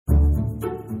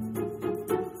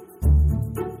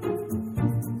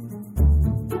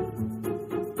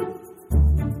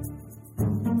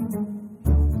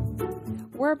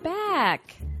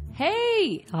back.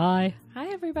 Hey. Hi,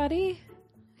 Everybody.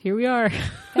 here we are.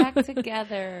 Back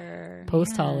together.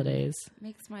 Post-holidays.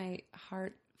 Makes my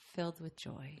heart filled with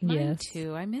joy. Yes.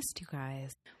 Too. I missed you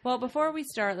guys. Well, before we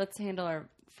start, let's handle our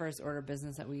first order of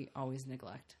business that we always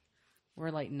neglect.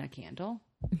 We're lighting a candle.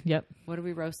 Yep. What are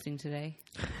we roasting today?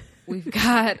 We've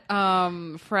got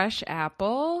fresh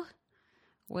apple,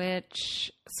 which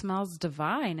smells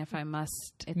divine. If I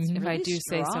must, if I really do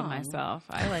say so strong. myself,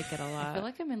 I like it a I lot. feel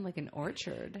like I'm in like an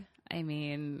orchard. I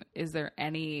mean, is there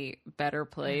any better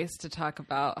place to talk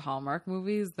about Hallmark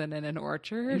movies than in an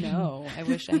orchard? No, I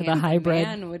wish a The handsome hybrid-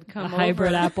 man would come over.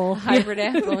 hybrid apple. A hybrid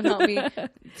apple and help me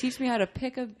teach me how to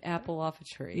pick an apple off a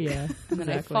tree. Yeah, And then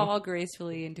I exactly. fall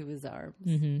gracefully into his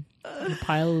arms. A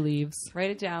pile of leaves.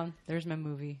 Write it down. There's my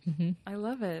movie. I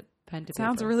love it. Pen to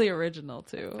Sounds paper. really original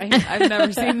too. I've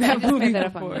never seen I that just movie made that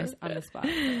up before. on the spot. So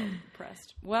I'm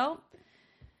impressed. Well,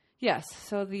 yes.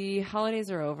 So the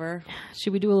holidays are over.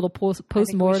 Should we do a little we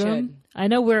post-mortem? should. I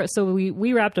know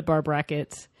we wrapped up our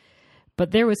brackets,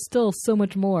 but there was still so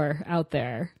much more out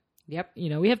there. Yep. You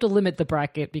know, we have to limit the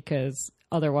bracket because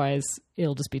otherwise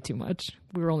it'll just be too much.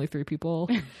 We were only 3 people.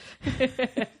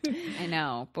 I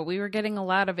know, but we were getting a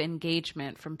lot of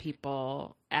engagement from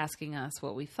people asking us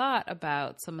what we thought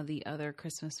about some of the other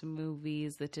Christmas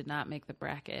movies that did not make the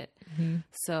bracket.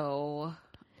 So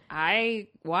I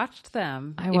watched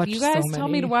them. I watched if you guys so tell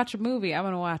me many. to watch a movie, I'm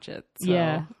going to watch it. So.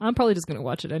 Yeah, I'm probably just going to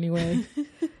watch it anyway.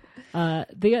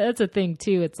 That's a thing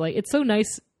too. It's like, it's so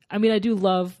nice. I mean, I do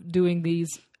love doing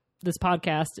this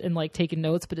podcast and like taking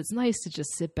notes, but it's nice to just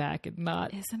sit back and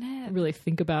not Isn't it? really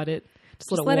think about it.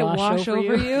 Just Let it wash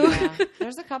over you. Yeah.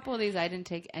 There's a couple of these I didn't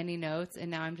take any notes, and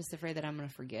now I'm just afraid that I'm going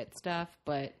to forget stuff.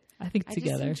 But I think I just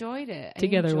together, enjoyed it.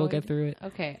 we'll get through it.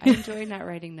 Okay. I enjoyed not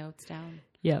writing notes down.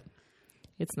 Yep,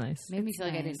 it's nice. Made me feel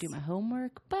like I didn't do my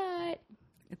homework, but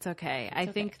It's okay. I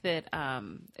think that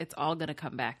it's all going to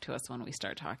come back to us when we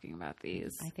start talking about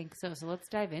these. I think so. So let's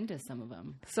dive into some of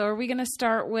them. So are we going to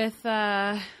start with...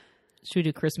 Should we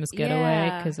do Christmas Getaway?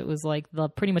 Yeah. Because it was like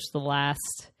pretty much the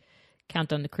last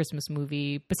countdown to Christmas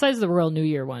movie, besides the Royal New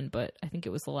Year one, but I think it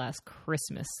was the last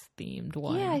Christmas themed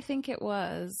one. Yeah, I think it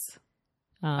was.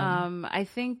 Um, I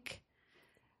think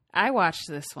I watched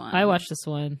this one. I watched this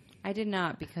one. I did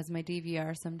not because my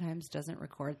DVR sometimes doesn't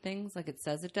record things like it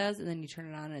says it does, and then you turn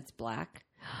it on and it's black.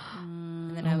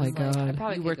 And then Oh I was my like, God. I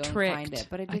probably You could were go and tricked. find it,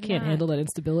 but I did I can't not. handle that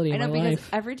instability I in know my because life.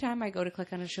 every time I go to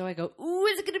click on a show, I go, "Ooh,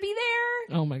 is it going to be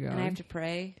there?" Oh my God. And I have to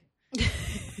pray.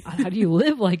 How do you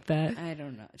live like that? I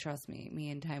don't know. Trust me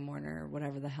and Time Warner, or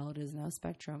whatever the hell it is now,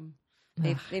 Spectrum.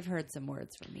 They've heard some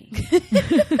words from me.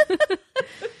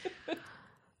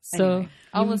 So Anyway,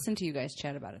 I'll listen to you guys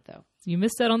chat about it though. you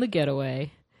missed out on the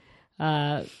Getaway.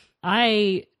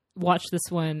 I watched this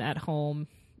one at home.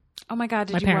 Oh my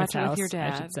God, My did you watch parents' it house, with your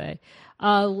dad? I should say.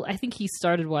 I think he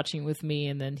started watching with me,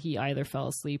 and then he either fell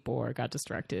asleep or got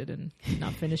distracted and did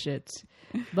not finish it.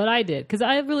 But I did because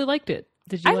I really liked it.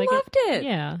 Did you I like loved it.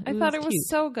 Yeah, I thought it was cute.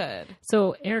 so good.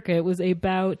 So Erica, it was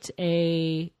about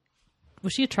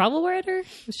was she a travel writer?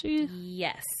 Was she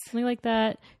Yes. something like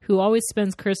that? Who always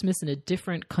spends Christmas in a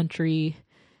different country.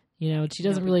 You know, she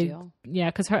doesn't big really. deal. Yeah,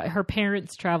 because her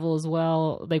parents travel as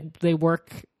well. They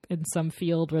work in some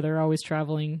field where they're always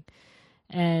traveling,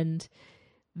 and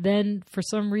then for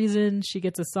some reason she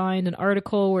gets assigned an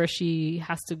article where she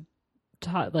has to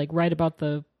write about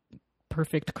the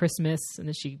perfect Christmas, and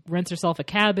then she rents herself a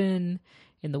cabin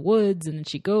in the woods, and then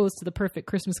she goes to the perfect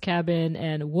Christmas cabin,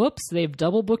 and whoops, they've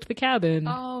double booked the cabin.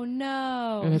 Oh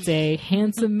no! And it's a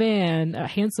handsome man, a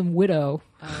handsome widow,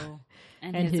 Oh,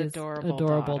 And, and his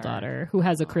adorable daughter who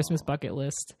has a Christmas bucket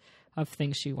list of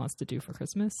things she wants to do for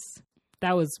Christmas.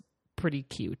 That was pretty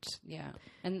cute. yeah.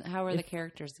 And how were the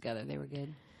characters together? They were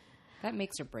good. That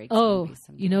makes or breaks. Oh, movies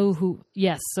sometimes. you know who?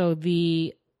 Yes. So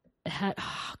God,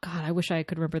 I wish I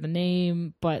could remember the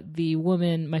name, but the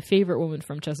woman, my favorite woman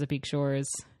from Chesapeake Shores,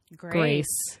 Grace,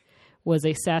 was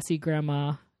a sassy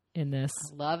grandma in this,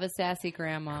 Love a sassy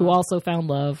grandma. who also found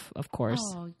love, of course.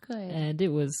 Oh, good. And it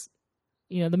was,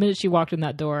 the minute she walked in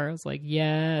that door, I was like,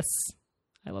 yes,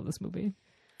 I love this movie.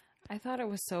 I thought it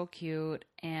was so cute,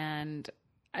 and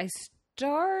I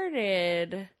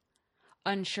started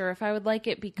unsure if I would like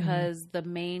it because the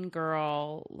main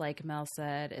girl, like Mel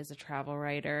said, is a travel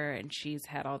writer, and she's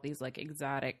had all these like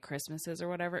exotic Christmases or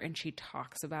whatever, and she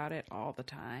talks about it all the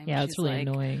time. Yeah, She's it's really like,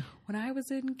 annoying. when I was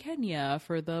in Kenya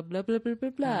for the blah blah blah blah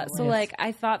blah. So yes. like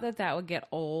I thought that would get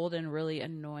old and really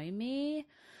annoy me.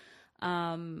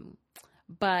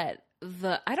 But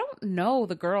I don't know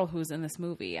the girl who's in this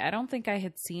movie. I don't think I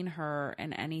had seen her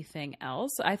in anything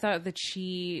else. I thought that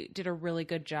she did a really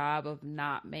good job of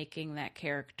not making that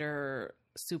character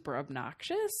super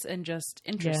obnoxious and just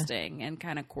interesting and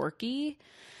kind of quirky.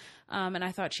 And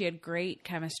I thought she had great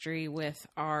chemistry with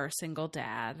our single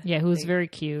dad. Yeah, who was very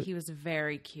cute. He was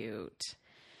very cute.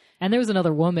 And there was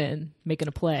another woman making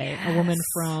a play. Yes. A woman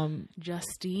from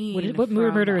Justine. What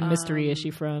Murder and Mystery is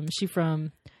she from?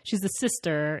 She's the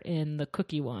sister in the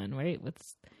Cookie one, right? With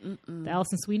the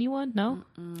Alison Sweeney one? No?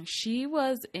 She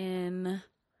was in,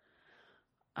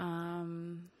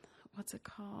 what's it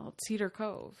called? Cedar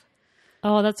Cove.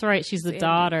 Oh, that's right. She's the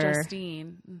daughter.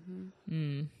 Justine.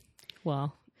 Mm-hmm.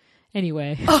 Well,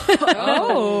 anyway.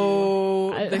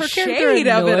 Oh, Her the character shade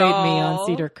of annoyed it all. me on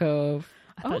Cedar Cove.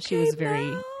 I thought she Okay, was very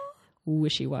Mel.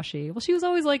 wishy-washy. Well, she was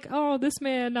always like, oh, this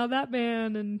man, now that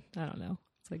man, and I don't know.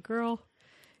 It's like, girl.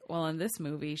 Well, in this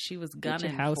movie, she was Get your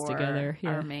gunning house for together.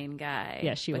 Yeah. our main guy.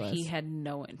 Yeah, she but was. he had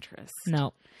no interest.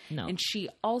 No. And she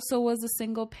also was a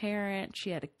single parent.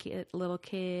 She had a little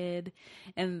kid.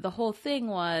 And the whole thing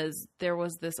was there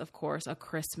was this, of course, a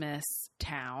Christmas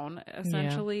town,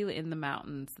 essentially, in the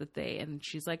mountains and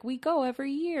she's like, we go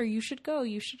every year. You should go.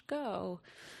 You should go.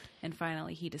 And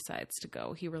finally, he decides to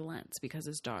go. He relents because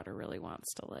his daughter really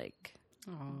wants to,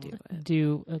 do it.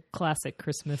 Do a classic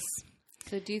Christmas.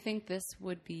 So do you think this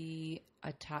would be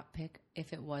a top pick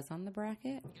if it was on the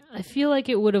bracket? I feel like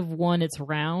it would have won its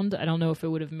round. I don't know if it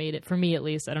would have made it, for me at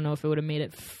least, I don't know if it would have made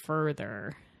it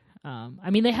further. I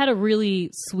mean, they had a really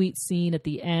sweet scene at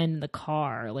the end in the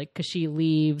car, like, because she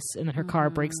leaves and then her car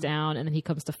breaks down and then he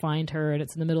comes to find her and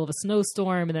it's in the middle of a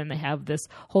snowstorm and then they have this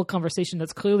whole conversation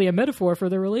that's clearly a metaphor for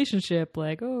their relationship.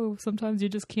 Like, oh, sometimes you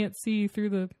just can't see through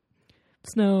the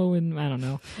snow and I don't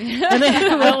know. And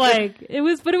then, but it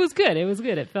was good. It was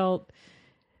good. It felt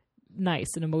nice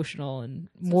and emotional and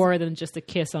more than just a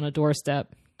kiss on a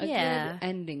doorstep. A good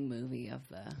ending movie of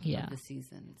the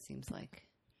season, it seems like.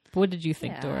 What did you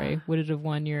think, Yeah. Dory? Would it have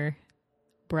won your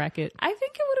bracket? I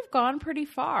think it would have gone pretty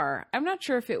far. I'm not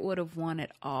sure if it would have won it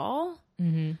all.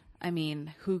 Mm-hmm. I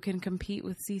mean, who can compete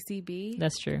with CCB?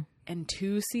 That's true. And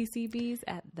 2 CCBs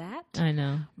at that? I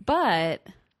know. But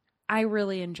I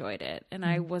really enjoyed it, and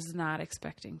I was not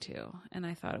expecting to. And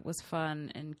I thought it was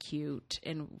fun and cute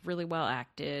and really well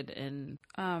acted. And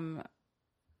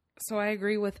so I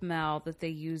agree with Mel that they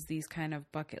use these kind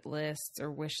of bucket lists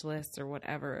or wish lists or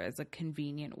whatever as a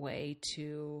convenient way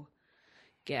to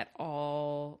get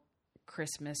all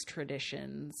Christmas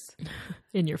traditions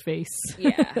In your face.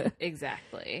 Yeah,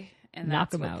 exactly. And Knock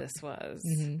that's 'em what out. this was.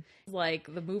 Mm-hmm.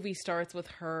 Like, the movie starts with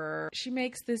her. She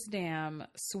makes this damn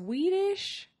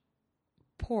Swedish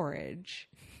porridge.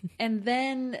 And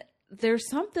then there's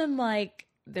something like,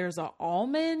 there's an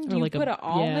almond. Or You like put an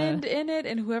almond in it,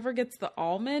 and whoever gets the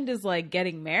almond is like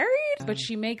getting married. But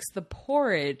she makes the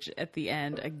porridge at the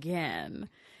end again.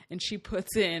 And she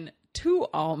puts in 2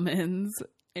 almonds,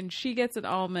 and she gets an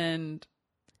almond.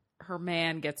 Her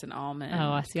man gets an almond.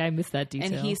 Oh, I see. I missed that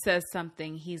detail. And he says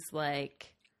something. He's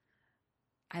like,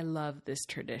 I love this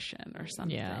tradition or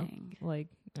something. Yeah. Like,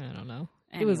 I don't know.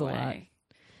 It was a lot. Anyway,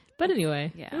 But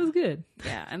anyway, Yeah. it was good.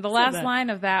 Yeah. And the So last that- line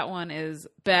of that one is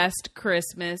best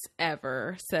Christmas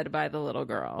ever, said by the little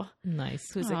girl Nice.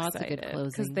 who's Aw, that's a good excited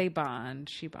because closing. they bond.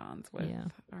 She bonds with Yeah.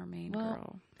 our main Well,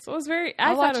 girl. So it was very, I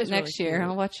I'll thought watch it it was next really year. cute.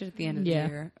 I'll watch it at the end of Yeah.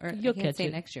 the year. Or You'll I can't catch say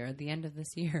it. next year, at the end of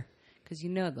this year. Because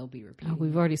they'll be repeated. Oh,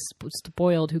 we've already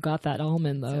spoiled who got that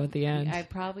almond, though, at the end. I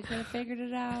probably could have figured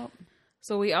it out.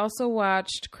 So we also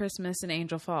watched Christmas in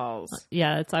Angel Falls.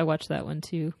 Yeah, I watched that one,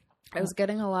 too. I was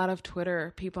getting a lot of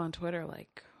people on Twitter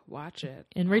like, watch it.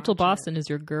 And Rachel watch Boston is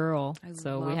your girl, it. I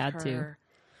so we love had to. her.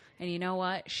 And you know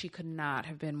what? She could not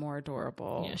have been more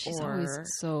adorable Yeah, she's or always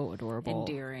so adorable.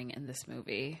 endearing in this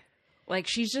movie. Like,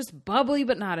 she's just bubbly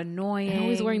but not annoying. And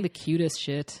always wearing the cutest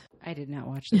shit. I did not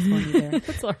watch this one either.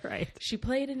 That's all right. She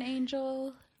played an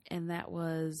angel, and that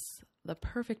was the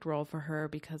perfect role for her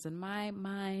because in my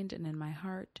mind and in my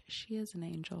heart, she is an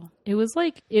angel. It was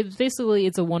like,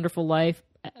 it's a wonderful life,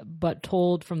 but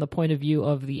told from the point of view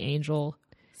of the angel.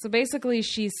 So basically,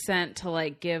 she's sent to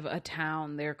like give a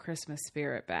town their Christmas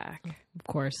spirit back. Of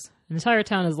course. The entire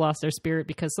town has lost their spirit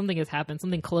because something has happened.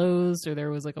 Something closed, or there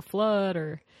was like a flood,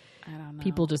 or I don't know.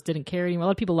 people just didn't care anymore. A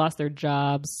lot of people lost their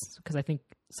jobs because I think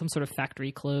some sort of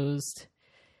factory closed.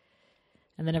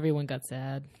 And then everyone got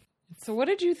sad. So what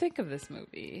did you think of this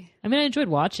movie? I mean, I enjoyed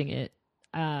watching it.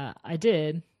 I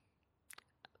did.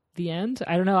 The end?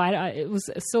 I don't know. It was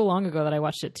so long ago that I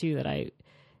watched it too that I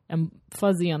am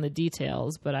fuzzy on the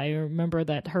details. But I remember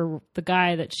that the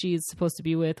guy that she's supposed to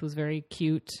be with was very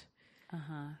cute.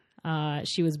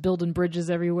 She was building bridges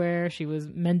everywhere. She was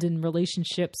mending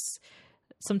relationships.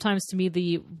 Sometimes to me,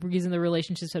 the reason the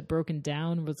relationships had broken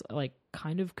down was like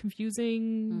kind of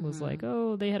confusing. Was like,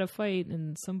 oh, they had a fight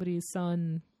and somebody's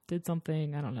son did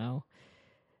something. I don't know.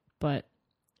 But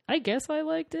I guess I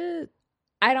liked it.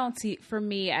 I don't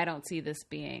see this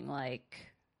being like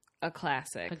a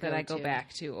classic that I go go-to.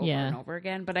 back to over Yeah. and over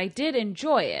again, but I did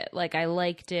enjoy it. Like, I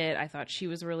liked it. I thought she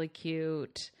was really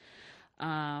cute.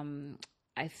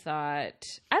 I thought,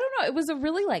 I don't know, it was a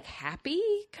really like happy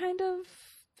kind of,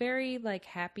 very like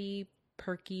happy,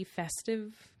 perky,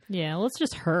 festive. Yeah, well, it's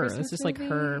just her. Christmas It's just like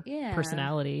her movie? Yeah.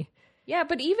 personality. Yeah,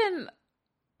 but even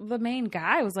the main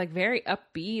guy was like very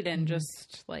upbeat and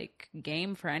just like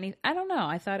game for any. I don't know.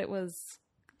 I thought it was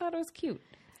cute.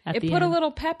 At It the put a end.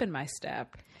 little pep in my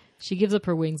step. She gives up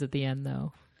her wings at the end,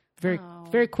 though, very Oh.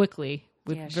 very quickly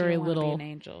with Yeah, she very don't wanna little. be an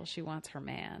angel. She wants her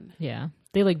man. Yeah,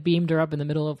 they like beamed her up in the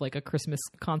middle of like a Christmas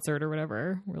concert or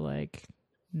whatever. We're like,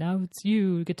 now it's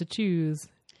you get to choose.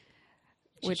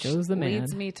 She Which chose the man.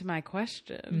 leads me to my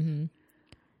question. Mhm.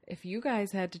 If you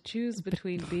guys had to choose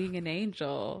between being an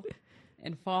angel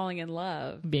and falling in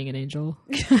love, Being an angel.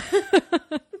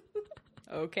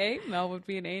 okay, Mel would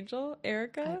be an angel.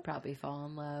 Erica? I'd probably fall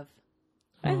in love.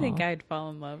 I think Aw. I'd fall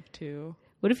in love too.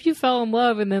 What if you fell in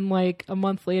love and then like a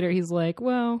month later he's like,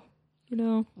 well, you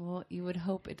know, Well, you would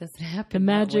hope it doesn't happen.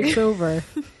 the that way. magic's over.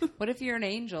 What if you're an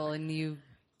angel and you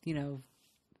know,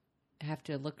 have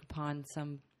to look upon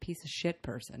some piece of shit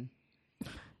person?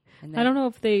 And I don't know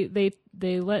if they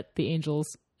let the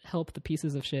angels help the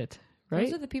pieces of shit, right?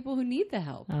 Those are the people who need the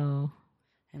help. Oh,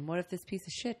 And what if this piece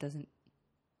of shit doesn't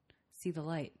see the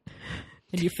light?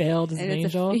 and you failed as an And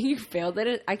angel. you failed at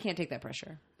it. I can't take that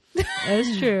pressure.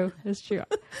 That's true. That's true.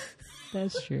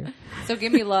 That's true. So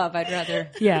give me love. I'd rather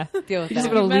Yeah. deal with You just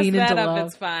that. gotta You mess lean that into up, love.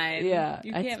 it's fine. Yeah,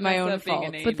 you it's can't my mess own up being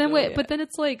fault. an But then angel, wait, yeah. but then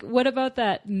it's like, what about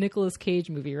that Nicolas Cage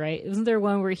movie, right? Isn't there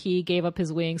one where he gave up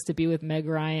his wings to be with Meg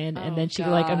Ryan and Oh, then she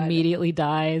like God. immediately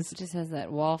dies? It just has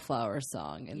that Wallflower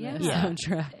song in the Yeah.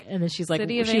 soundtrack. And then she's like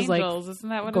City of she's Angels, isn't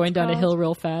that what going it's down a called? hill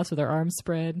real fast with her arms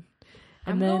spread.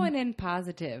 And I'm then going in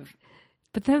positive.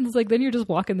 but then it's like then you're just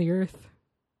walking the earth.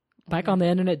 Back on the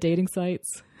internet dating sites.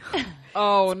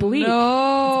 Oh bleak.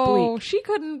 no, It's she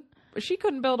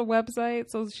couldn't build a website,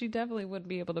 so she definitely wouldn't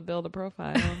be able to build a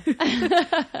profile.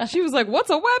 She was like, "What's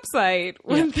a website?"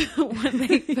 When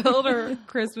they built her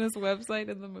Christmas website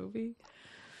in the movie,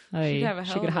 she'd have a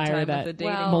she hell could of a hire time that with the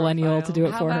dating Well, millennial profile. to do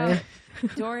it How for her.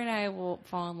 about Dory and I will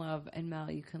fall in love, and Mel,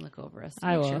 you can look over us to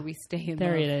I make will. sure we stay in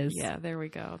There love. it is. Yeah, there we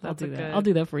go. I'll That's do a that. good. I'll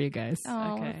do that for you guys.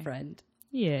 Oh, Okay. a friend.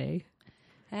 Yay.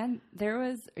 And there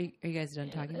was. Are you guys done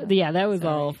talking about Yeah, that was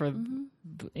Sorry. all for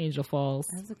Angel Falls.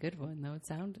 That was a good one, though. It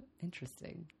sounded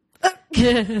interesting.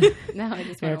 Erica's Now I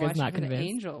just want to watch not it for the convinced.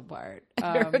 angel part.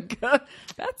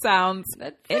 That sounds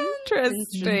That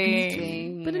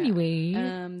interesting. But anyway,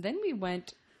 Then we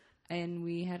went and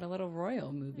we had a little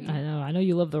royal movie. I know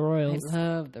you love the I Royals.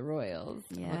 love the Royals.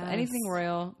 I love Yes. anything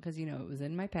royal because it was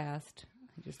in my past.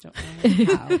 I just don't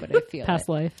know how, but I feel Past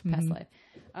it. life. Past Mhm. life.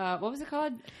 What was it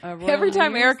called? Royal Every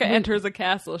time Years? Erica enters a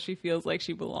castle, she feels like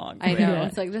she belongs. I know. Yeah.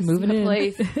 It's like this Moving is in. the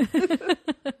place.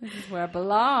 This is where I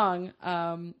belong.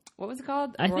 What was it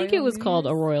called? I think Royal it was New called A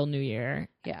Year's? Royal New Year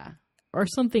Yeah. or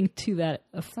something to that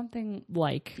Something.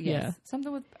 like. Yes.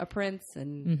 Something with a prince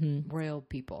and Yeah. Hmm. royal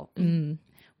people. Mm.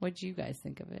 What'd you guys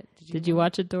think of it? Did you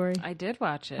watch it, Dory? I did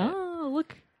watch it. Oh,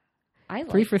 look. I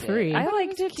 3 for liked it. 3. I thought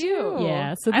liked it too.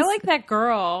 Yeah, so I this- like that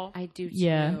girl. I do too.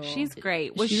 Yeah. She's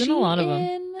great. Was She's in she a lot of 'em.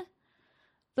 in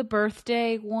the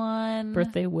birthday one?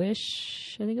 Birthday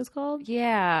Wish, I think it's called.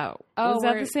 Yeah. Oh, was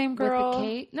that where- the same with girl? the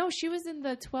cake? No, she was in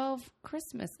the 12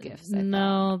 Christmas gifts. I No.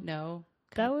 thought. No.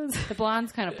 That was The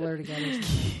blondes kind of blur together.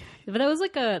 but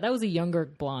that was a younger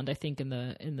blonde, I think, in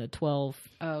the 12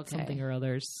 Oh, okay. something or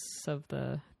others of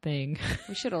the thing.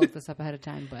 We should have looked this up ahead of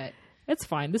time, but It's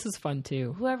fine. This is fun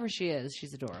too. whoever she is,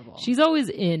 she's adorable. She's always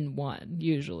in one,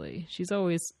 usually. She's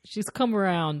come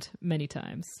around many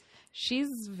times.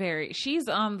 She's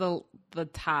on the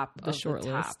top The of short the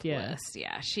top list, yeah. list.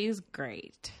 Yeah, she's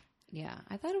great. Yeah,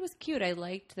 I thought it was cute. I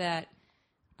liked that.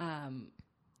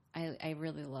 I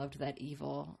really loved that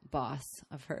evil boss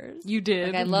of hers. You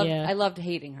did. Like, Yeah. I loved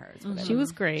hating her. is what I She loved.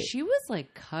 was great. She was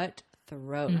like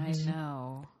cutthroat. I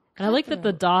know. And I like that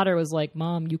the daughter was like,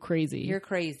 "Mom, you crazy." You're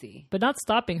crazy. but not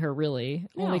stopping her really.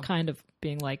 No. Only kind of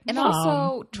being like, And "Mom,"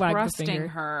 also wag the trusting finger.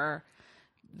 her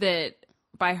that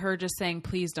by her just saying,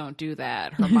 please don't do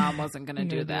that, her mom wasn't going to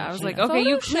do that. I was like, okay,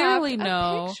 you clearly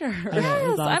know. Picture. I know, it Yes,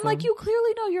 was I'm like, awesome. you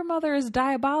clearly know your mother is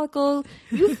diabolical.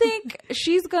 You think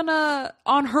she's gonna,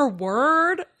 on her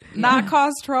word, not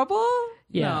cause trouble?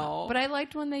 Yeah. No. But I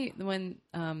liked when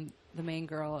the main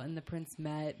girl and the prince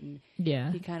met, and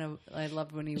Yeah. he kind of, I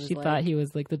loved when he was She like, thought he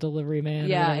was like the delivery man.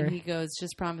 yeah, or whatever. and he goes,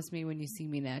 just promise me when you see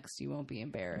me next, you won't be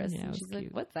embarrassed. Yeah, it and was she's cute.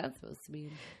 like, what's that supposed to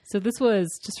mean? So this was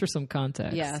just for some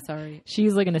context. Yeah, sorry.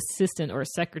 She's like an assistant or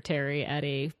secretary at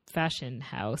a fashion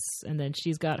house, and then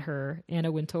she's got her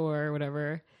Anna Wintour or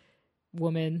whatever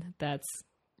woman that's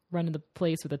running the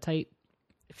place with a tight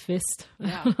fist.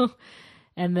 Yeah.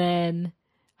 And then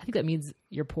I think that means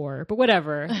you're poor, but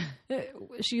whatever.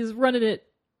 She's running it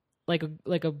like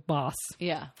a boss.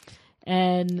 Yeah.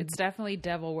 And It's definitely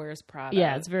Devil Wears Prada.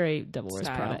 yeah, it's very Devil Wears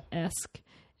style. Prada-esque.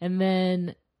 And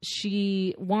then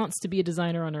she wants to be a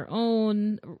designer on her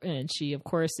own, and she, of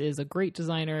course, is a great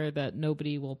designer that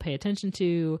nobody will pay attention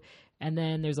to. And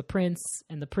then there's a prince,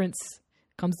 and the prince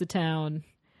comes to town.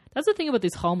 That's the thing about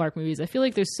these Hallmark movies. I feel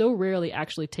like they so rarely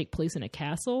actually take place in a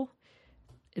castle.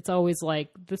 It's always like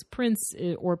this prince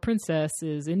or princess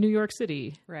is in New York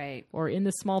City Right. or in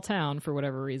this small town for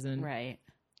whatever reason. Right.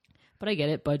 But I get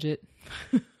it, budget.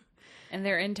 And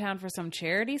they're in town for some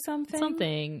charity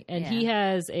something? And he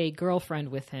has a girlfriend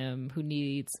with him who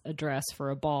needs a dress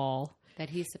for a ball. That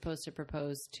he's supposed to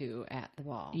propose to at the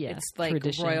ball. Yeah, It's like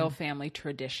tradition. royal family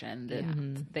tradition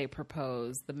that they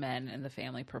propose, the men and the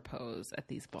family propose at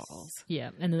these balls.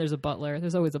 Yeah, and then there's a butler.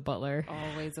 There's always a butler.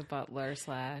 Always a butler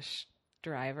 /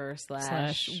 driver /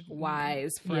 Slash-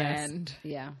 wise friend.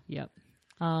 Yeah. Yep.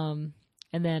 And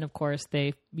then of course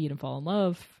they meet and fall in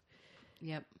love.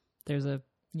 Yep. There's a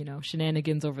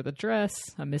shenanigans over the dress,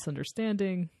 a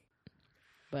misunderstanding.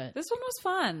 But This one was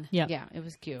fun. Yeah. yeah, it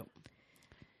was cute.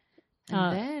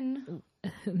 And then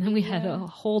And then we had a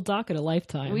whole docket of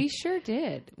Lifetime. we sure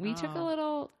did. We took a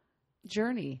little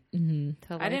journey. Mhm.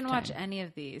 To I didn't watch Lifetime. any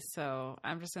of these, so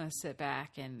I'm just going to sit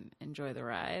back and enjoy the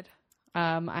ride.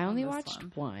 I only this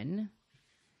watched one,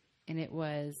 and it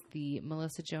was the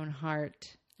Melissa Joan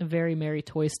Hart, A Very Merry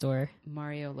Toy Store.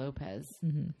 Mario Lopez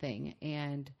thing.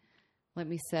 And let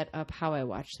me set up how I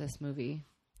watched this movie.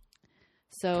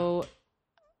 So,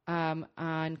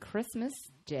 on Christmas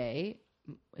Day,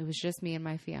 it was just me and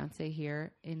my fiance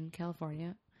here in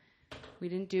California. We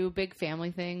didn't do a big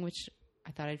family thing, which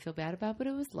I thought I'd feel bad about, but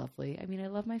it was lovely. I mean, I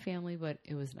love my family, but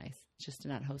it was nice just to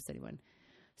not host anyone.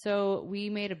 So we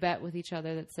made a bet with each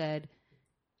other that said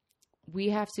we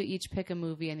have to each pick a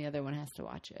movie and the other one has to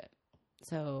watch it.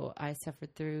 So I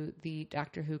suffered through the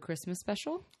Doctor Who Christmas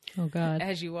special. Oh God.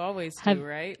 As you always do, Have-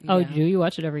 right? Oh, Yeah. do you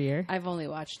watch it every year? I've only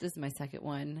watched, this is my second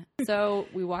one. So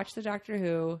we watched the Doctor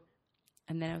Who,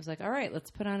 and then I was like, all right,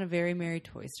 let's put on A Very Merry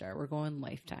Toy Star. We're going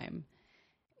Lifetime.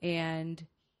 And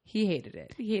he hated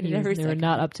it. He hated every They were second.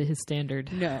 not up to his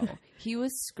standard. No. He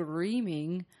was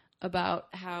screaming about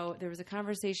how there was a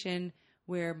conversation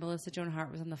where Melissa Joan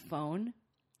Hart was on the phone.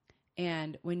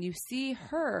 And when you see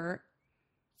her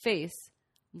face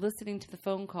listening to the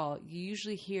phone call, you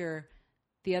usually hear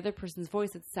the other person's voice.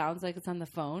 It sounds like it's on the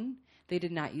phone. They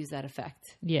did not use that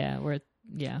effect. Yeah,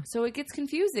 yeah. So it gets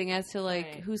confusing as to like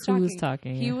Right. who's talking. Who's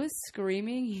talking, He yeah. was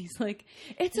screaming. He's like,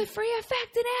 "It's a free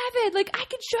effect in Avid. Like I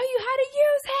can show you how to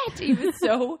use it." He was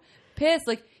so pissed.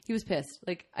 Like he was pissed.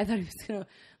 Like I thought he was gonna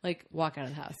like walk out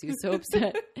of the house. He was so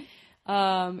upset.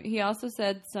 He also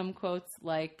said some quotes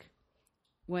like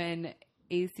when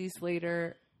AC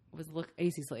Slater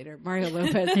Mario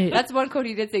Lopez. That's one quote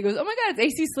he did say. He goes, "Oh my God,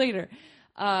 it's AC Slater."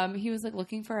 He was like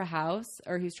looking for a house,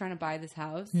 or he was trying to buy this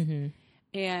house, and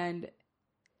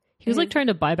He was like trying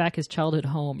to buy back his childhood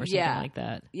home or something Yeah. like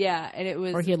that. yeah, and it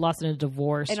was, Or he had lost in a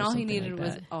divorce. and or all he something needed like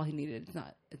was that. all he needed.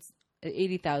 It's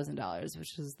 $80,000,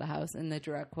 which is the house. And the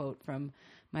direct quote from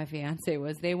my fiance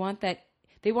was, "They want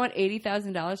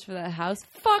 $80,000 for that house.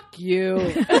 Fuck you."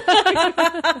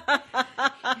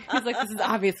 He's like, "This is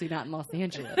obviously not in Los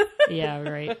Angeles." Yeah,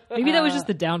 right. Maybe that was just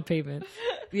the down payment.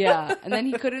 Yeah, and then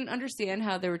he couldn't understand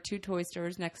how there were two toy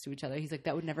stores next to each other. He's like,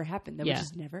 "That would never happen. That would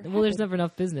just never." Well, there's happen." never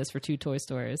enough business for two toy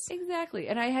stores. Exactly.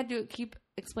 And I had to keep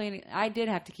explaining. I did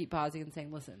have to keep pausing and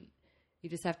saying, "Listen, you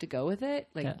just have to go with it.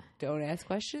 Like, Yeah. don't ask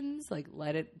questions. Like,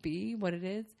 let it be what it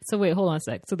is." So wait, hold on a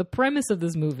sec. So the premise of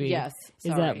this movie Yes,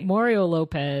 is sorry. that Mario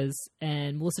Lopez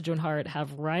and Melissa Joan Hart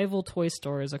have rival toy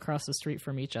stores across the street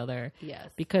from each other.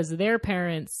 Yes. Because their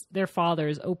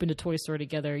fathers opened a toy store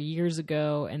together years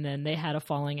ago, and then they had a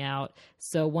falling out.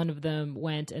 So one of them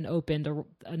went and opened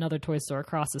another toy store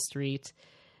across the street.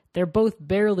 They're both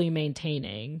barely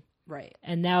maintaining, Right.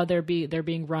 and now they're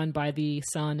being run by the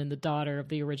son and the daughter of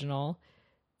the original,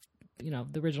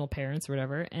 the original parents or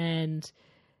whatever. And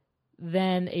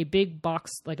then a big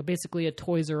box, like basically a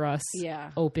Toys R Us,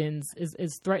 Yeah. opens,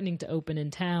 is threatening to open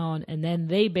in town, and then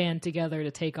they band together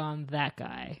to take on that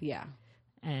guy. Yeah.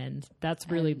 And that's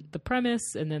really the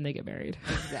premise, and then they get married.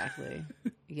 Exactly.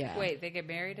 Yeah. Wait, they get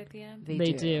married at the end?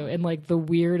 They do. And like the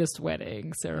weirdest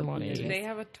wedding ceremony. Do they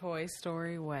have a Toy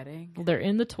Story wedding? They're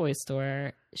in the toy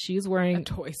store. She's wearing A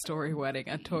Toy Story wedding.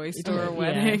 A Toy Store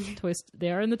wedding. Yeah,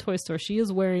 they are in the toy store. She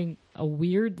is wearing a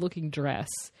weird looking dress,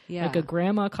 Yeah. like a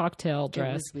grandma cocktail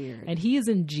dress. was weird. And he is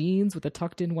in jeans with a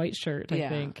tucked in white shirt, I Yeah.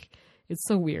 think. It's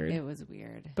so weird. It was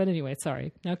weird. But anyway,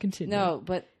 sorry. Now continue. No,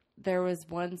 but there was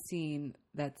one scene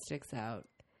that sticks out,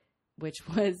 which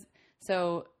was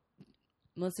so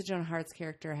Melissa Joan Hart's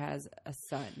character has a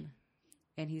son,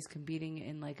 and he's competing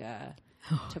in like a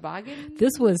toboggan.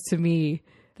 This was to me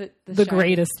the Shining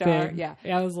greatest Star. thing. Yeah.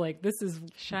 I was like, this is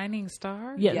Shining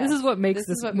Star? yeah, Yes. this is what makes This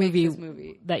is what movie makes this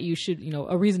movie. that you should,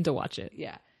 a reason to watch it.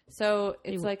 Yeah. So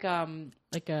it's like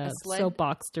Like a sled-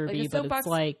 soapbox derby, but soapbox it's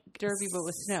like derby, but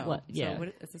with snow. sled. Yeah. So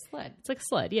it's a sled. It's like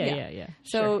sled. Yeah, Yeah. yeah.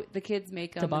 So Sure. the kids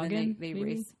make them, Toboggan, and then they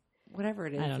maybe? race whatever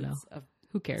it is. I don't know. It's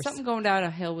Who cares? something going down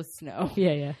a hill with snow.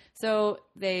 Yeah, yeah. So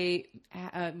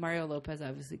Mario Lopez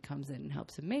obviously comes in and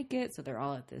helps him make it. So they're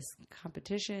all at this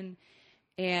competition,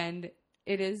 and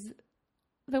it is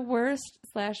the worst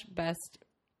 / best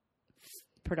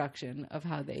production of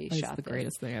how they It's shot the this.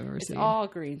 greatest thing I've ever It's seen. all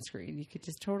green screen. You could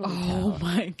just totally Oh tell.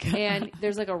 my God. And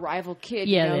there's like a rival kid,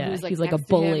 Yeah, you know, yeah. who's like He's like a next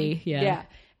to him. bully, yeah.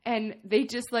 And they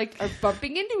just like are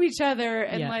bumping into each other,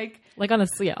 and Yeah. like on a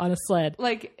sled.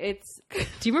 it's Do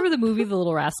you remember the movie The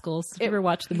Little Rascals? Did you ever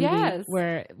watch the movie yes.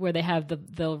 where they have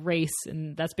the race,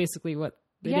 and that's basically what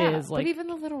it is. Like, but even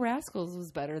the Little Rascals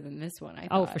was better than this one. I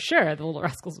oh, thought. for sure, The Little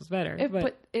Rascals was better.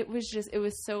 But it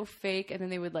was so fake, and then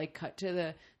they would like cut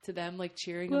to them like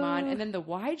cheering them on, and then the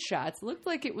wide shots looked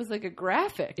like it was like a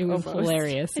graphic. it was almost.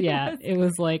 hilarious. Yeah, it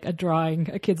was like a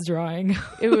kid's drawing.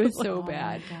 It was so Oh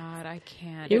bad. my God, I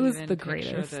can't. It was even the picture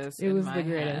greatest. This It in was my the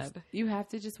greatest. head. You have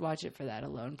to just watch it for that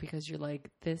alone, because you're like,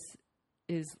 this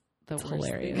is the worst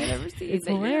hilarious. thing I've ever seen. It's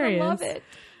And you're gonna hilarious. love it.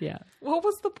 Yeah, What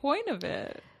was the point of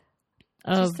it?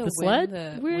 of Just to the sled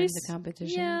win race? the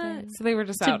competition. Yeah, thing. So they were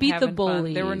just To out beat the having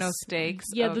fun. There were no bullies. stakes.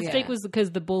 Yeah, of- the stake was because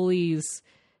the bullies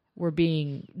were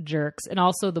being jerks, and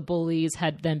also the bullies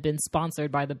had then been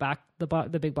sponsored by the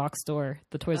big box store,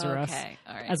 the Toys R Us, Okay,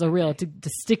 all right, as a real to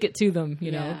stick it to them.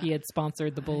 You know, Yeah. he had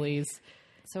sponsored the bullies.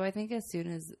 So I think as soon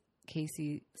as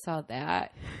Casey saw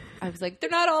that, I was like, they're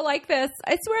not all like this.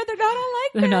 I swear they're not all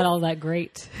like They're this. not all that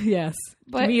great. Yes,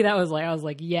 But- to me that was like I was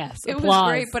like, yes, It applause, was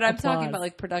great, but I'm applause. talking about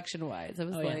like production wise. I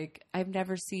was Oh, yeah. like, I've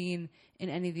never seen in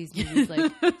any of these movies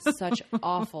like such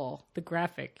awful the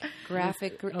graphic.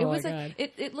 graphic. Oh it my was God.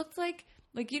 like it looked like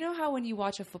you know how when you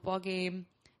watch a football game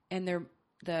and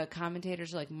the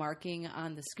commentators are like marking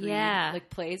on the screen Yeah. like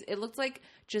plays. It looked like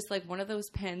just like one of those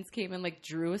pens came and like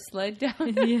drew a sled down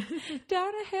Yeah.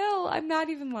 down a hill. I'm not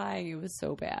even lying. It was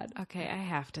so bad. Okay, I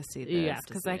have to see You this have to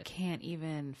because see I it. can't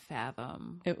even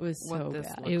fathom It was what so this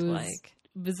bad. looked It was like.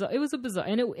 bizarre. It was a bizarre,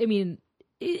 and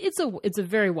it's a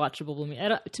very watchable movie.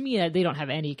 To me, they don't have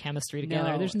any chemistry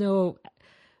together. No. There's no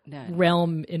None.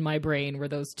 realm in my brain where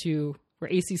those two,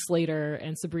 where AC Slater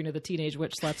and Sabrina the Teenage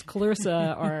Witch / Clarissa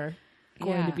are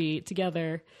going Yeah. to be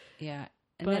together. Yeah.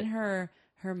 And But- then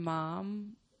her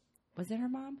mom, was it her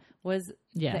mom? Was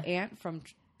Yeah. the aunt from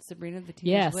Sabrina the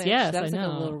Teenage Witch. Yes, That was I like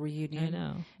know. a little reunion. I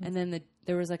know. And then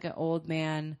there was like an old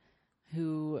man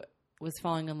who was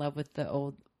falling in love with the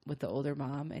older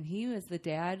mom, and he was the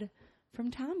dad from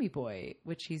Tommy Boy,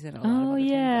 which he's in a lot of Oh, other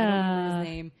things. I don't remember yeah. his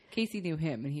name. Casey knew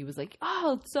him, and he was like,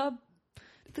 "Oh, it's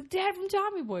the dad from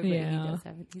Tommy Boy." But Yeah.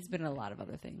 he's been in a lot of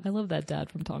other things. I love that dad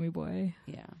from Tommy Boy.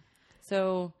 Yeah.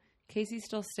 So Casey's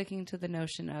still sticking to the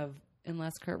notion of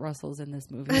unless Kurt Russell's in this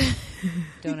movie,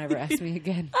 don't ever ask me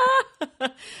again.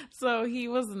 So he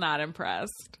was not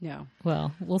impressed. No.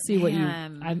 Well, we'll see what you.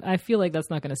 Man. I feel like that's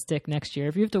not going to stick next year.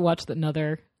 If you have to watch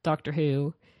another Doctor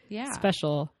Who Yeah.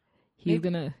 special, he's Maybe-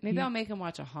 gonna Maybe I'll make him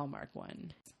watch a Hallmark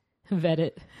one. vet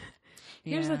it.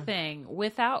 Here's Yeah. the thing: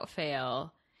 without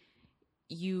fail,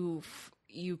 you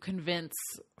convince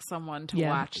someone to Yeah.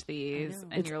 watch these, know.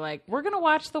 and you're like, "We're gonna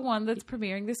watch the one that's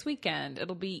premiering this weekend.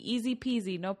 It'll be easy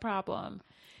peasy, no problem."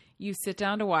 You sit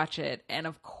down to watch it, and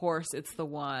of course, it's the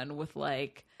one with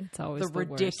like It's always the the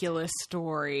ridiculous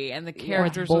story and the Or it's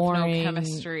characters with no boring.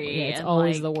 chemistry. Yeah, it's and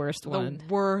always like, the worst one. The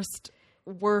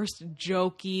worst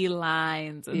jokey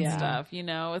lines and Yeah. stuff. You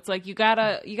know, it's like you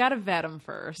gotta vet them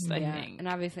first. I Yeah. think. And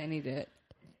obviously I need to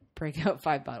break out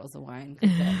 5 bottles of wine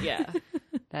 'cause that, Yeah.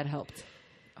 that helped.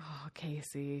 Oh,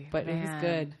 Casey. But it was man.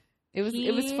 good. It was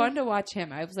He- fun to watch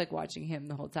him. I was like watching him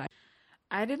the whole time.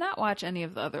 I did not watch any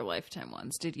of the other Lifetime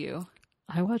ones. Did you?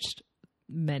 I watched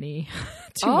many.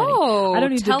 Too many. Oh, I don't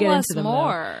need to tell get us into them, though.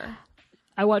 more.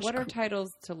 I watched. What are titles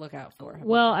to look out for?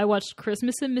 Well, I watched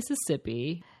Christmas in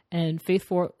Mississippi, and Faith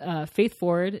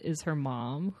Ford is her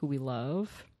mom, who we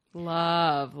love.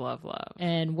 Love.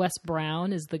 And Wes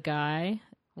Brown is the guy,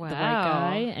 Wow. the white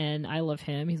guy, and I love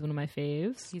him. He's one of my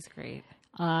faves. He's great.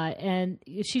 And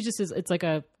she just is. It's like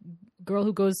a girl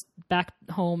who goes back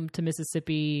home to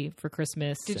Mississippi for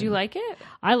Christmas. Did you like it?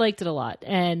 I liked it a lot.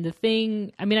 And the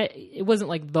thing, I mean, it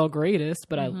wasn't like the greatest,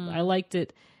 but I liked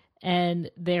it. And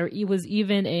there was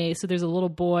even so there's a little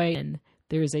boy and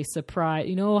there's a surprise.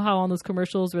 You know how on those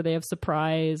commercials where they have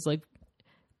surprise, like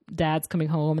dads coming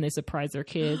home and they surprise their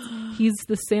kids? He's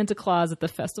the Santa Claus at the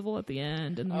festival at the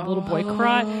end, and the little boy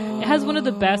cry. It has one of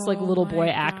the best like little boy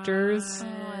actors.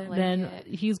 Then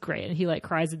he's great, and he like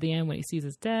cries at the end when he sees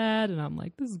his dad, and I'm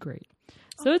like, this is great.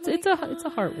 So it's a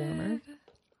heart warmer.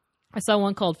 I saw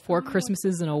one called Four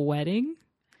Christmases and a Wedding.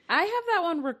 I have that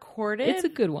one recorded. It's a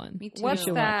good one. Me too. What's You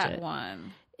should watch that it.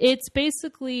 one? It's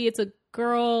basically a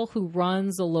girl who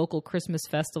runs a local Christmas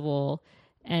festival,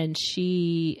 and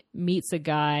she meets a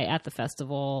guy at the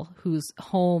festival who's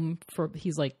home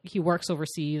he works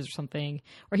overseas or something,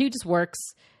 or he just works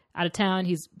out of town.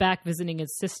 He's back visiting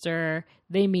his sister.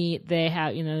 They meet. They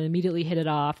have, immediately hit it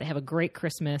off. They have a great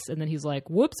Christmas, and then he's like,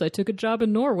 "Whoops! I took a job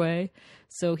in Norway."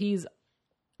 So he's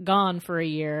gone for a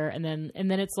year, and then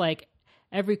it's like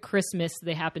every Christmas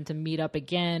they happen to meet up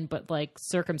again, but like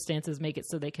circumstances make it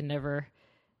so they can never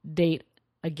date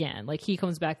again. Like he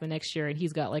comes back the next year and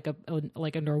he's got like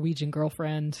a Norwegian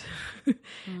girlfriend,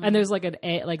 and there's like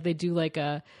they do like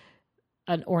an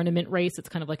ornament race. It's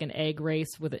kind of like an egg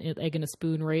race with an egg and a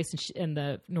spoon race, and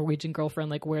the Norwegian girlfriend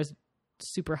like wears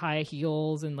super high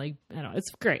heels and like I don't know.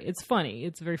 It's great. It's funny.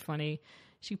 It's very funny.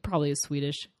 She probably is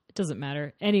Swedish. It doesn't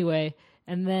matter anyway.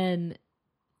 And then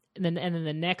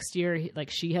the next year, like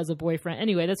she has a boyfriend.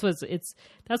 Anyway, that's why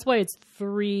it's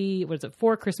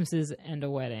 4 Christmases and a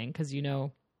wedding, because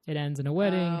it ends in a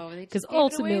wedding. Because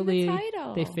ultimately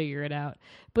they figure it out.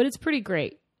 But it's pretty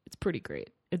great.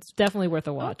 It's definitely worth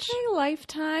a watch. Okay,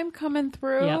 Lifetime coming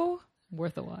through. Yep,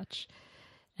 worth a watch.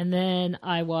 And then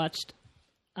I watched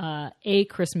A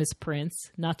Christmas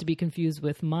Prince, not to be confused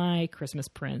with My Christmas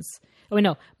Prince. Oh wait,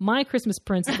 no, My Christmas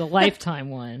Prince is the Lifetime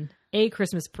one. A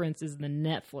Christmas Prince is the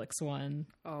Netflix one.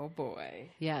 Oh boy.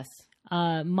 Yes.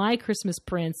 My Christmas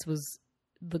Prince was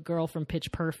the girl from Pitch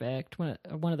Perfect, one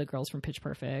of the girls from Pitch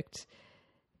Perfect.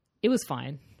 It was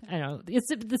fine. I don't know. It's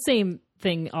the same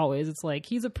thing always. It's like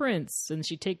he's a prince, and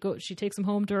she takes him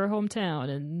home to her hometown,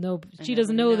 and she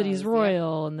doesn't know that he's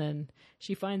royal, and then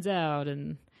she finds out,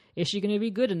 and is she going to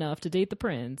be good enough to date the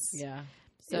prince? Yeah.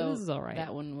 So this is all right.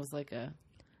 That one was like It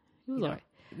was all right.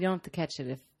 You don't have to catch it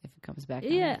if it comes back.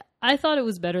 Yeah, I thought it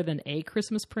was better than A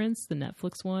Christmas Prince, the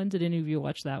Netflix one. Did any of you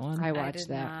watch that one? I watched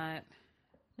that.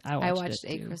 I watched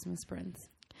it A too. Christmas Prince.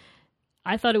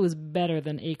 I thought it was better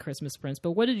than A Christmas Prince,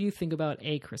 but what did you think about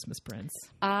A Christmas Prince?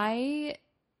 I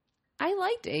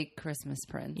liked A Christmas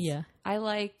Prince. Yeah. I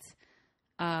liked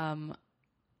the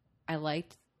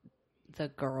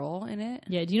girl in it.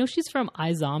 Yeah, do you know she's from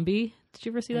iZombie? Did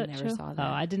you ever see that never show? saw that.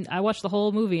 Oh, I didn't. I watched the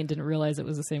whole movie and didn't realize it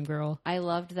was the same girl. I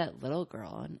loved that little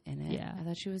girl in it. Yeah. I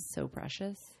thought she was so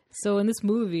precious. So in this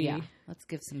movie, Yeah. Let's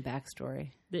give some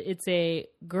backstory. it's a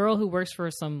girl who works for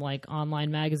some like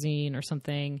online magazine or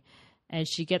something, and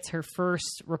she gets her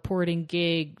first reporting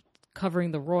gig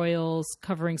covering the royals,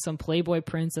 covering some Playboy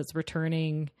prince that's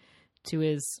returning to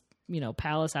his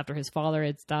palace after his father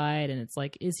had died, and it's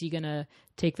like, is he gonna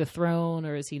take the throne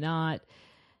or is he not?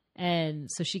 And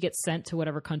so she gets sent to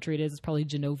whatever country it is. It's probably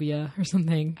Genovia or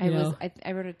something. I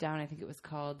wrote it down. I think it was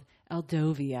called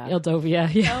Eldovia.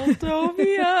 Eldovia, yeah.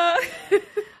 Eldovia.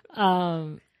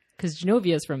 Because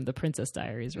Genovia is from the Princess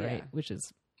Diaries, right? Yeah. Which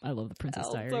is, I love the Princess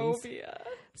Diaries. Eldovia.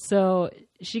 So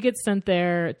she gets sent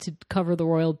there to cover the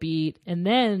royal beat. And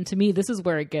then, to me, this is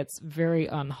where it gets very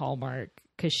un-Hallmark,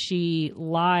 because she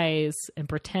lies and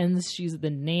pretends she's the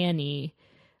nanny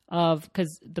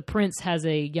because the prince has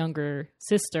a younger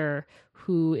sister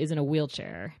who is in a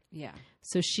wheelchair. Yeah.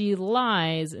 So she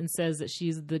lies and says that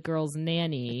she's the girl's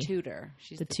nanny. The tutor.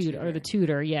 She's the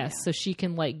tutor, yes. Yeah. So she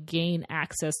can like gain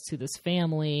access to this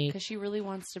family. Because she really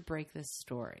wants to break this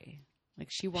story. Like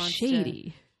she wants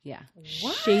Shady. Yeah.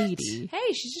 What? Shady.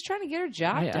 Hey, she's just trying to get her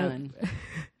job done.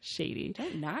 Shady.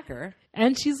 Don't knock her.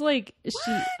 And she's like,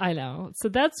 I know. So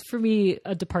that's for me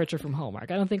a departure from Hallmark.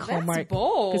 I don't think Hallmark.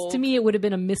 bold. Because to me it would have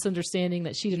been a misunderstanding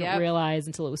that she didn't realize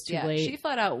until it was too late. She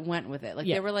flat out went with it. Like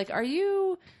they were like, "Are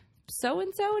you so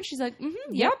and so?" And she's like,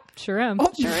 "Yep, sure am.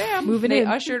 Oh, sure am." Moving they in.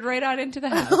 ushered right on into the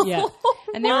house. Yeah.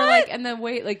 And they were like, and the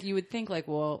way, like you would think, like,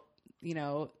 well,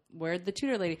 where'd the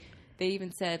tutor lady? they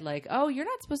even said like, "Oh, you're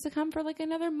not supposed to come for like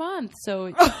another month." So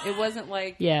it wasn't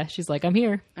like, Yeah, she's like, I'm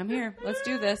here. "I'm here. Let's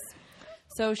do this."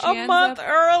 So she A ends month up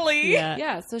early.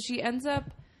 Yeah. so she ends up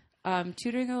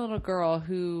tutoring a little girl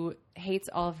who hates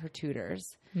all of her tutors.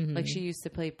 Like she used to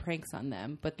play pranks on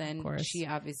them, but then course. she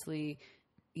obviously,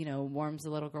 warms the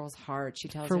little girl's heart. She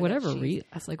tells For her that whatever she's- reason.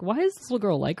 I was like, why does this little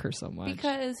girl like her so much?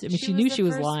 Because I mean, she was knew the she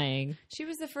was first- lying. She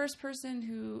was the first person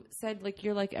who said like,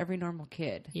 "You're like every normal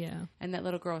kid." Yeah. And that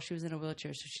little girl, she was in a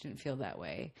wheelchair, so she didn't feel that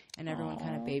way. And everyone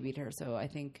kind of babied her. So I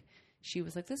think she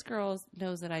was like, this girl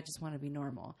knows that I just want to be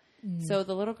normal. So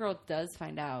the little girl does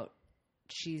find out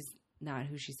she's not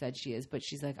who she said she is, but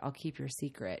she's like, I'll keep your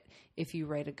secret if you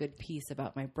write a good piece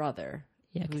about my brother.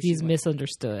 Yeah, who because she he's was.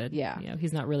 misunderstood. Yeah.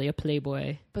 He's not really a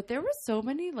playboy. But there were so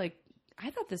many, like,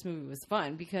 I thought this movie was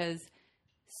fun because,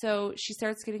 so she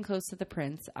starts getting close to the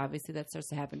prince. Obviously, that starts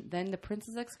to happen. Then the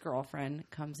prince's ex-girlfriend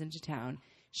comes into town.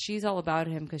 She's all about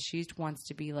him because she wants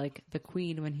to be, like, the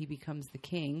queen when he becomes the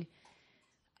king.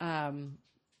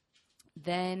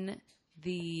 Then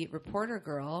the reporter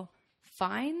girl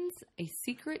finds a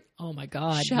secret. Oh my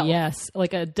God. Shelf. Yes.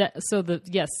 Like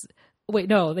wait,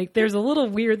 no, like there's a little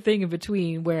weird thing in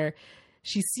between where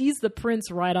she sees the prince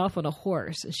ride off on a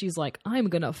horse and she's like, I'm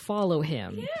going to follow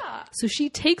him. Yeah. So she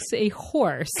takes a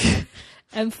horse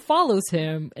and follows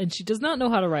him, and she does not know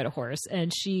how to ride a horse,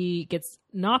 and she gets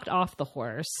knocked off the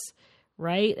horse,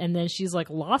 right? And then she's like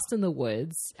lost in the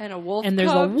woods. And a wolf And there's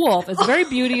cub. a wolf. It's very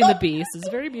Beauty and the Beast. It's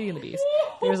very Beauty and the Beast.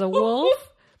 There's a wolf.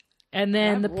 And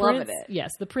then I'm the loving prince, it.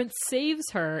 yes, the prince saves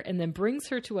her and then brings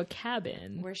her to a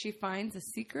cabin Where she finds a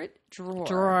secret drawer.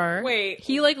 drawer. Wait.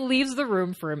 He like leaves the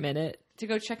room for a minute, To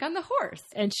go check on the horse.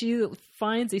 and she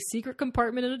finds a secret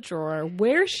compartment in a drawer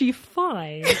where she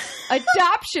finds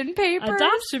Adoption papers.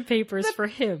 adoption papers for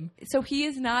him, So he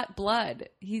is not blood.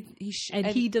 He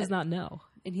does not know.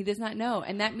 And he does not know.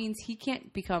 And that means he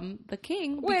can't become the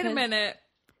king. Wait a because minute.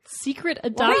 Secret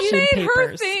What adoption made papers.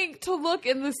 her think to look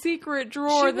in the secret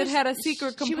drawer she that was- had a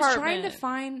secret She compartment? was trying to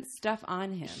find stuff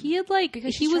on him. He had like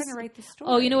because he she's was trying to write the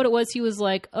story. Oh, you know what it was? He was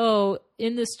like, oh,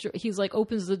 in this, he's like,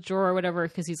 opens the drawer or whatever,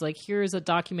 because he's like, here's a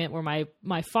document where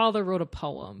my father wrote a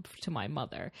poem to my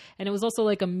mother. And it was also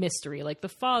like a mystery. Like the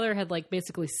father had like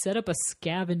basically set up a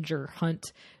scavenger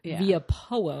hunt Yeah. via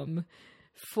poem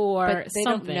for But they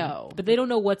don't something. know. But they don't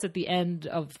know what's at the end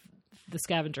of the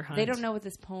scavenger hunt. They don't know what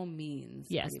this poem means.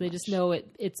 Yes, pretty they much. just know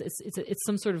it's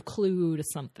some sort of clue to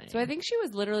something. So I think she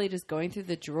was literally just going through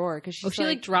the drawer because she's she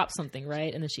like dropped something,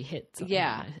 right? And then she hit something.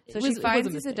 yeah. It So was- she it was a finds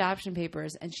these mistake. adoption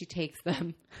papers and she takes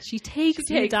them. She takes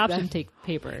the takes adoption them.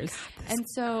 papers. And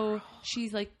so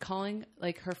she's like calling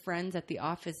like her friends at the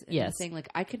office and Yes. saying like,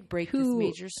 I could break Who- this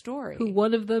major story. Who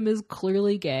one of them is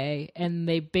clearly gay, and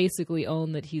they basically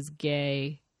own that he's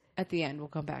gay. At the end, we'll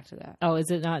come back to that. Oh, is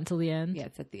it not until the end? Yeah,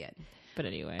 it's at the end. But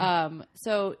anyway,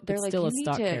 So they're It's like, still you a need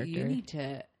stock to, character. you need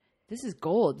to. This is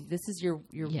gold. This is your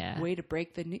Yeah. way to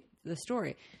break the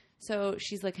story. So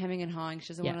she's like hemming and hawing. She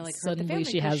doesn't yeah, want to like hurt the suddenly family.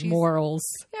 she 'cause has she's- morals.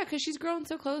 Yeah, because she's grown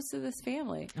so close to this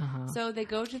family. Uh-huh. So they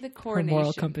go to the Her coronation.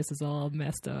 moral compass is all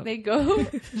messed up. They go.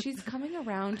 She's coming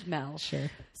around Mel. Sure.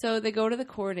 So they go to the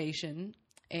coronation,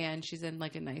 and she's in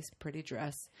like a nice, pretty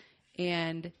dress.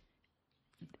 And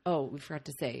oh, we forgot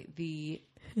to say the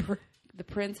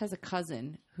prince has a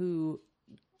cousin who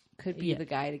could be Yeah. the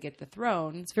guy to get the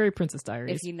throne It's very Princess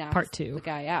Diaries. if he knocks Part 2. the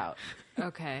guy out.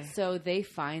 Okay. So they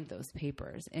find those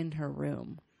papers in her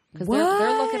room because What?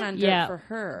 they're looking on dirt Yeah. for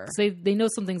her. So they know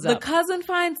something's The up. cousin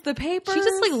finds the papers. She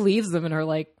just like leaves them in her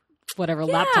like whatever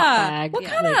laptop Yeah. bag. What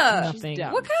like, kinda- nothing. She's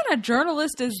dumb. What kind of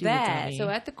journalist is She's a that? dummy. So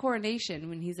at the coronation,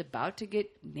 when he's about to get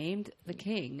named the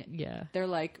king, Yeah. they're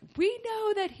like, "We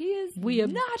know that he is We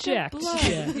not object." a blood."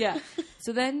 Yeah. Yeah.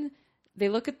 So then they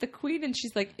look at the queen, and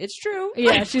she's like, "It's true."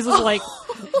 Yeah, she's just like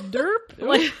derp.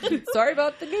 Like Sorry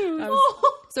about the news.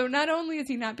 So not only is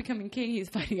he not becoming king, he's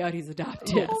finding out he's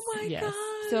adopted. Yes. Oh my yes. god.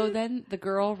 So then the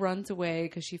girl runs away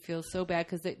because she feels so bad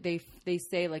because they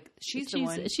say like she's the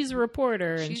one. she's a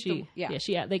reporter and She's she the- yeah.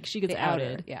 she gets They out her.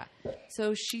 outed. Yeah.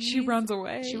 So She runs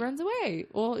away. She runs away.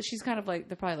 Well, she's kind of like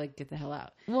they're probably like get the hell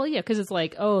out. Well, yeah, because it's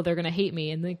like, oh, they're gonna hate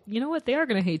me, and like, you know what? They are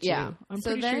gonna hate Yeah. you. I'm So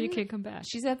pretty sure you then can't come back.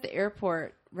 She's at the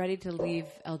airport ready to leave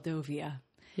Eldovia.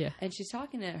 Yeah. And she's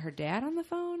talking to her dad on the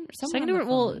phone. Or someone Second on to the her,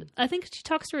 well, phone. I think she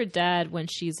talks to her dad when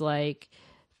she's like,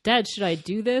 "Dad, should I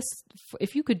do this?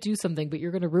 If you could do something, but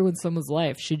you're going to ruin someone's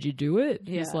life, should you do it?"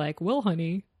 He's Yeah. like, "Well,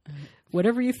 honey,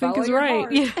 whatever you think Follow is your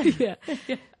right." heart.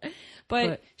 Yeah.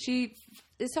 But she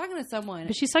is talking to someone.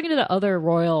 But she's talking to the other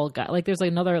royal guy. Like, there's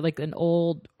like another like an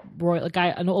old royal guy,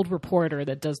 an old reporter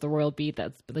that does the royal beat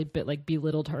that's like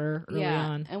belittled her early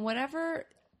on. And whatever,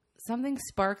 something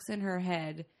sparks in her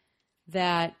head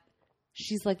that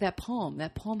she's like, that poem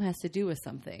has to do with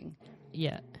something.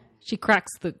 Yeah. She cracks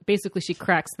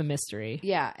the mystery.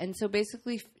 Yeah. And so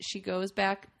basically she goes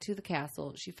back to the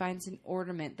castle. She finds an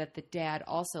ornament that the dad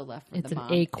also left for the mom.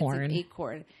 It's an acorn. It's an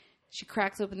acorn. She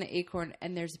cracks open the acorn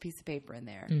and there's a piece of paper in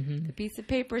there. The piece of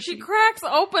paper. She cracks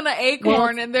open an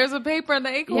acorn and there's a paper in the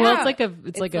acorn. Well,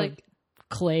 it's like a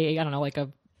clay, I don't know, like a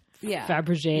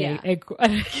Fabergé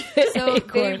acorn. So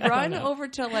they run over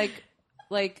to like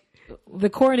the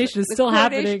coronation is still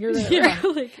happening.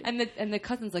 And the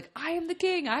cousin's like, I am the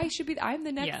king. I'm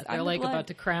the next. Yeah, they're like about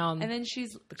to crown. And then she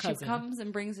comes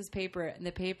and brings this paper, and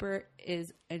the paper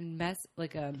is a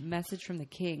message from the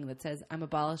king that says, I'm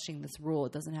abolishing this rule.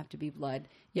 It doesn't have to be blood.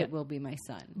 It will be my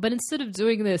son. But instead of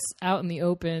doing this out in the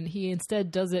open, he instead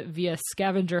does it via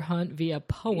scavenger hunt, via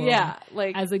poem. Yeah,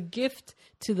 as a gift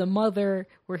to the mother,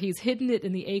 where he's hidden it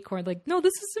in the acorn. Like, no,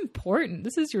 this is important.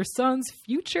 This is your son's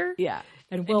future. Yeah.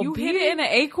 And well, you hid it in an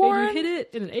acorn? You hid it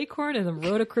in an acorn and then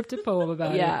wrote a cryptic poem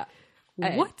about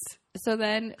it. What? So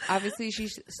then, obviously, she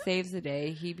saves the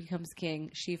day. He becomes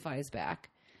king. She flies back.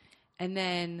 And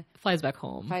then... Flies back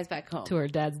home. To her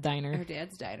dad's diner.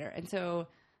 And so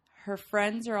her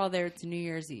friends are all there. It's New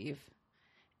Year's Eve.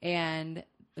 And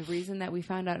the reason that we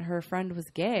found out her friend was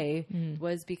gay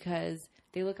was because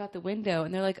they look out the window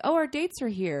and they're like, oh, our dates are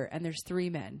here. And there's 3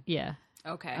 men. Yeah.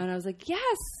 Okay. And I was like,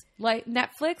 yes, like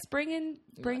Netflix, bring in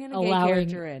a gay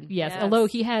character in. Yes, although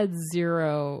he had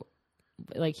 0,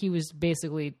 like he was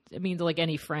basically, I mean, like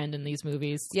any friend in these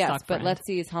movies. Yes, but let's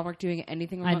see, is Hallmark doing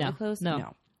anything remotely close?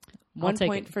 No. 1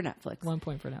 point for Netflix. 1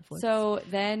 point for Netflix. So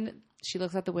then she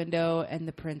looks out the window and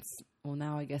the prince, well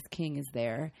now I guess king is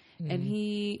there, and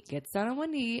he gets down on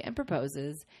one knee and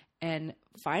proposes, and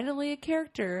finally a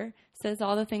character says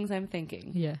all the things I'm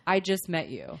thinking. Yeah. I just met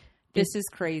you. This is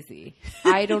crazy.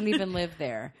 I don't even live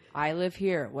there. I live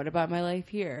here. What about my life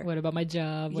here? What about my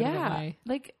job? What about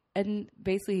my... and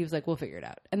basically he was like, we'll figure it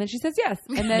out. And then she says yes.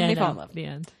 And then they fall in love. The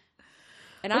end.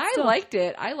 And I liked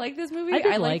it. I liked this movie.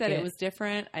 I like that it was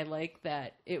different. I like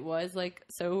that it was like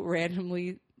so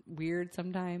randomly weird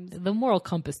sometimes. The moral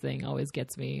compass thing always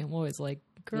gets me. I'm always like,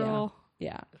 girl.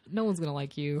 Yeah. No one's going to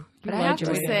like you. But I have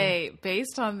to say,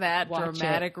 based on that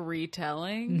dramatic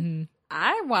retelling,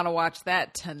 I want to watch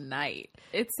that tonight.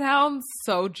 It sounds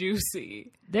so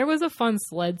juicy. There was a fun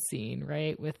sled scene,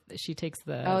 right? With she takes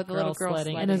the little girl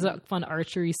sledding. And there's a fun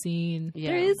archery scene.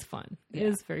 Yeah. There is fun. It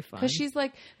is very fun. Because she's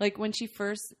like when she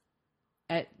first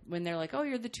when they're like, oh,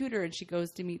 you're the tutor, and she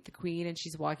goes to meet the queen, and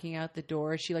she's walking out the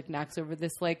door, she like knocks over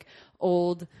this like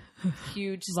old,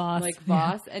 huge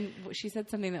vase, and she said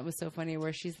something that was so funny,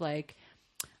 where she's like,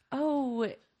 oh.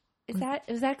 Was that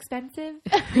expensive?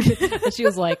 And she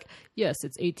was like, yes,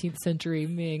 it's 18th century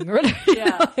Ming. Or whatever.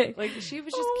 Yeah. Like she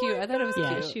was just cute. I thought it was cute.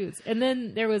 Yeah, she was. And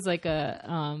then there was like the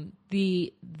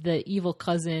evil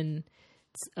cousin,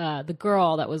 the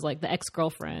girl that was like the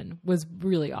ex-girlfriend was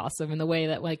really awesome in the way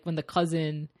that like when the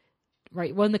cousin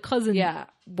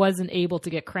wasn't able to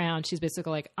get crowned, she's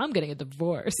basically like, I'm getting a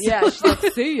divorce. Yeah, she's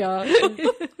like, see ya.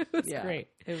 It was great.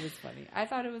 It was funny. I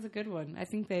thought it was a good one. I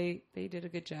think they did a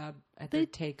good job at their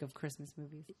take of Christmas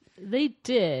movies. They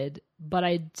did, but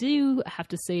I do have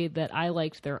to say that I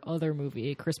liked their other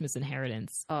movie, Christmas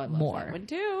Inheritance, more. That one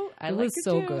too. It was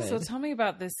so good. So tell me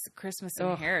about this Christmas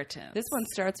Inheritance. This one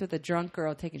starts with a drunk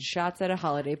girl taking shots at a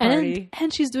holiday party.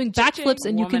 And she's doing backflips,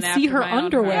 and you can see her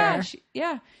underwear.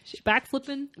 She's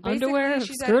backflipping, underwear,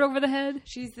 skirt over the head.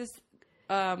 She's this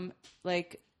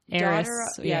heiress,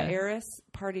 heiress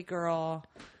party girl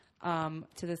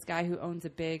to this guy who owns a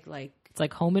big it's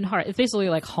like Home and Heart. It's basically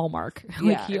like Hallmark.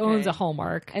 He owns a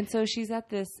Hallmark. And so she's at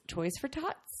this Toys for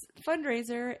Tots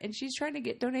fundraiser, and she's trying to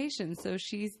get donations. So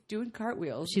she's doing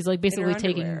cartwheels. She's like basically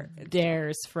taking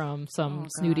dares from some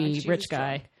snooty rich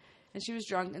guy. Drunk. And she was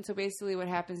drunk. And so basically what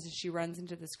happens is she runs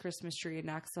into this Christmas tree and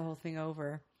knocks the whole thing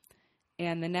over.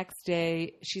 And the next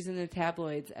day she's in the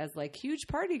tabloids as like huge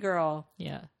party girl.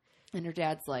 Yeah. And her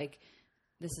dad's like,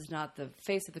 this is not the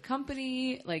face of the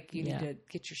company. Like, you need to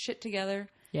get your shit together.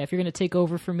 Yeah, if you're going to take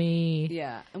over for me.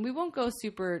 Yeah. And we won't go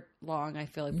super long, I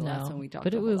feel like, the last time we talked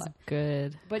but it was lot.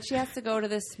 Good. But she has to go to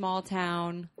this small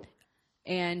town,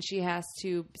 and she has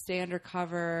to stay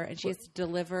undercover, and she has to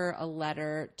deliver a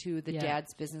letter to the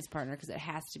dad's business partner because it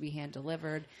has to be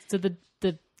hand-delivered. So the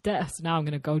now I'm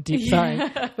going to go deep, sorry.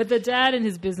 But the dad and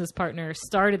his business partner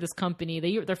started this company.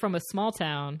 They're from a small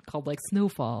town called like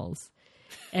Snowfalls.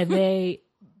 And they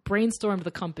brainstormed the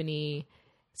company,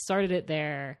 started it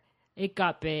there. It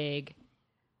got big.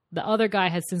 The other guy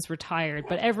has since retired.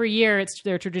 But every year it's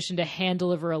their tradition to hand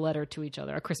deliver a letter to each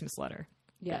other, a Christmas letter.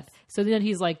 Yes. So then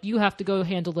he's like, you have to go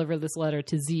hand deliver this letter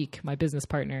to Zeke, my business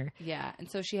partner, Yeah. And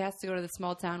so she has to go to the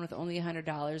small town with only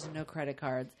 $100 and no credit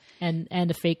cards and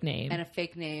a fake name. and a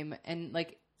fake name. And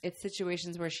like, it's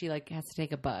situations where she like has to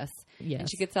take a bus. Yes.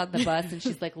 And she gets on the bus and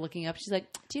she's like looking up. She's like,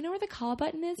 do you know where the call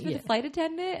button is for the flight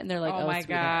attendant? And they're like, Oh my sweetheart.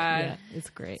 God. Yeah,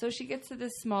 it's great. So she gets to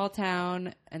this small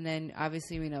town, and then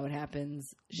obviously we know what happens.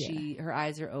 Her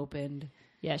eyes are opened.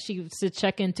 Yeah, she has to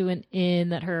check into an inn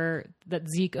that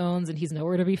Zeke owns, and he's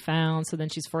nowhere to be found. So then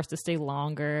she's forced to stay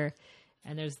longer.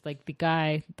 And there's like the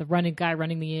guy running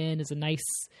the inn is a nice,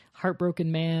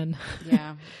 heartbroken man.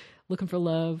 Yeah. Looking for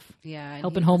love. Yeah. and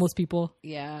Helping he homeless people.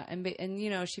 Yeah. And you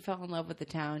know, she fell in love with the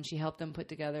town. She helped them put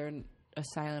together a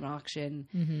silent auction.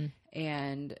 Mm-hmm.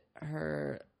 And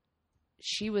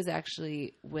she was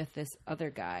actually with this other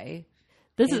guy.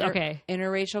 This is okay.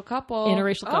 Interracial couple.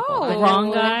 The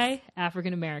wrong guy,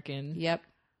 African American. Yep.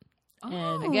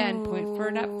 And Again, point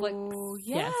for Netflix.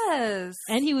 Yes.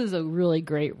 And he was a really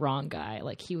great wrong guy.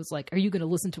 Like, he was like, are you going to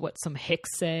listen to what some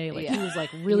hicks say? Like, he was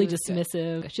like really was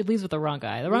dismissive. She leaves with the wrong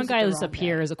guy. The wrong guy just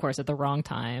appears, of course, at the wrong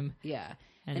time. Yeah.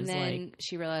 And And is then like-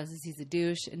 she realizes he's a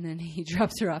douche, and then he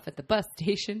drops her off at the bus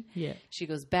station. Yeah. She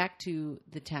goes back to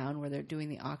the town where they're doing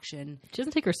the auction. She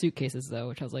doesn't take her suitcases, though,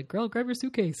 which I was like, girl, grab your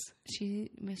suitcase. She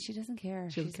doesn't care.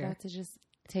 She doesn't She's care. about to just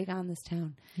take on this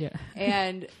town. Yeah.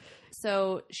 And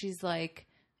so she's like,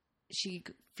 she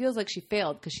feels like she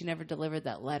failed because she never delivered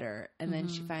that letter. And then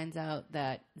she finds out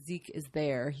that Zeke is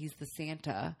there. He's the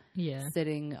Santa Yeah.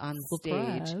 sitting on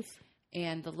stage. Surprise.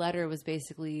 And the letter was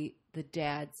basically the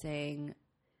dad saying,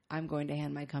 I'm going to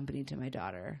hand my company to my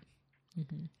daughter.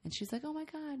 Mm-hmm. And she's like, oh my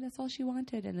God, that's all she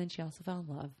wanted. And then she also fell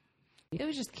in love. It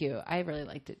was just cute. I really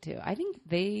liked it too. I think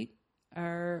they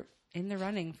are in the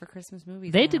running for Christmas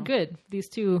movies. They now. did good. These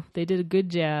two, they did a good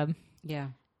job. Yeah.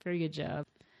 Very good job.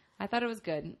 I thought it was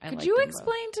good. Could you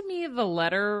explain to me the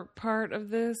letter part of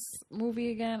this movie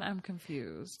again? I'm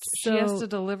confused. She So- has to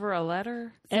deliver a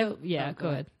letter? Go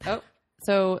ahead. Oh,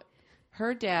 so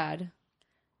her dad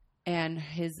and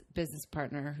his business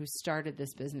partner who started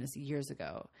this business years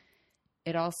ago,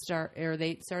 they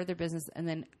started their business, and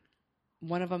then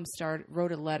one of them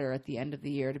wrote a letter at the end of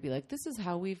the year to be like, this is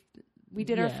how we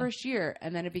did our Yeah. first year.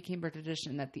 And then it became a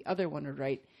tradition that the other one would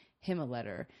write him a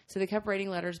letter. So they kept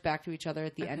writing letters back to each other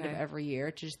at the end of every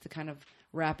year just to kind of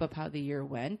wrap up how the year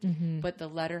went. Mm-hmm. But the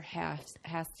letter has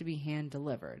to be hand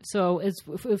delivered. So it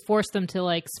forced them to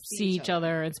like see each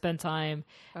other and spend time.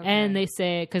 And they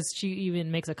say, because she even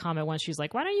makes a comment once, she's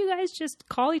like, why don't you guys just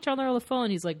call each other on the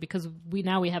phone? He's like, because we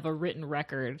have a written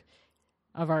record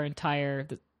of our entire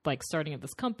like starting of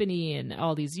this company and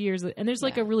all these years. And there's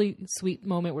like a really sweet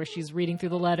moment where she's reading through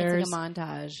the letters. It's like a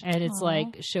montage. And it's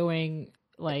like showing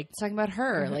like It's talking about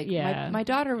her. Like, my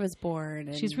daughter was born.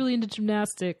 And she's really into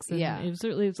gymnastics. And Yeah.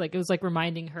 it was like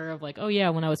reminding her of like, oh yeah,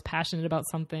 when I was passionate about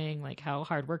something, like how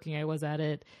hardworking I was at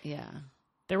it. Yeah.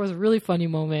 There was a really funny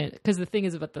moment because the thing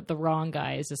is about the wrong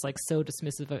guy is just like so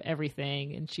dismissive of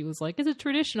everything. And she was like, it's a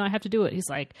tradition. I have to do it. He's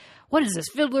like, what is this,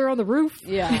 Fiddler on the Roof?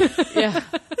 Yeah. Yeah.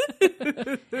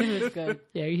 It was good.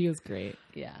 Yeah, he was great.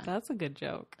 Yeah. That's a good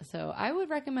joke. So I would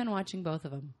recommend watching both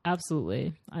of them.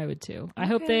 Absolutely. I would too. I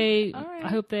Okay.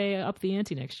 hope they up the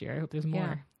ante next year. I hope there's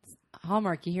more.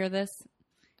 Hallmark, you hear this?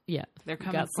 Yeah. They're Got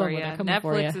coming for someone. you. They're coming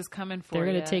for Netflix ya. is coming for They're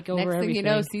you. going to take over Next everything. thing you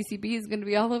know, CCB is going to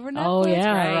be all over Netflix. oh,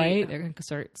 yeah, right? right. They're going to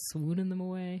start swooning them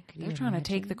away. Can you They're trying to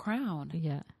take imagine? the crown.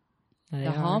 Yeah. They The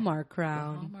are. Hallmark The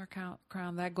crown. Hallmark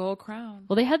crown, that gold crown.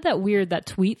 Well, they had that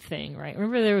tweet thing, right?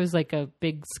 Remember there was like a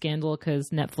big scandal because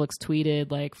Netflix tweeted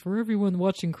like, for everyone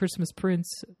watching Christmas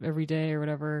Prince every day or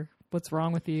whatever, what's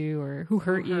wrong with you or who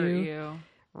hurt you?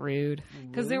 Rude.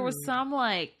 Because there was some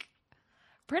like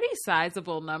pretty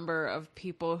sizable number of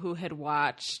people who had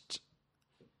watched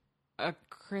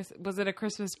was it a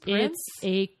Christmas Prince?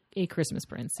 It's a Christmas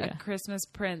Prince, yeah. A Christmas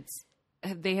Prince.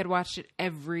 They had watched it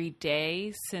every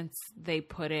day since they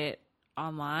put it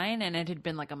online, and it had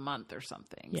been like a month or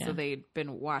something. Yeah. So they'd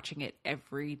been watching it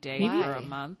every day Maybe- for a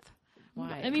month. Why?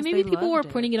 I mean, 'Cause maybe they people were loved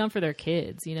it. putting it on for their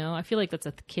kids, you know? I feel like that's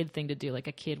a kid thing to do. Like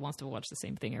a kid wants to watch the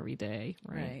same thing every day,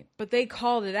 right? But they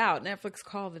called it out. Netflix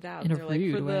called it out. In a They're like,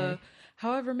 rude for way. the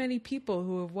however many people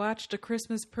who have watched A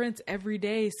Christmas Prince every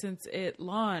day since it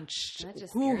launched, That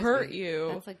just who scares hurt me. you?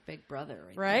 That's like Big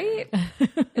Brother, Right?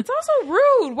 It's also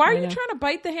rude. Why are you know. trying to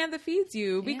bite the hand that feeds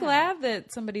you? Be Yeah. glad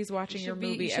that somebody's watching your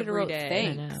movie you should've every wrote day.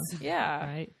 thanks. I know. Yeah.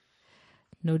 Right?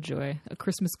 No joy. A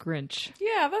Christmas Grinch.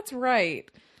 Yeah, that's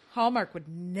right. Hallmark would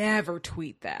never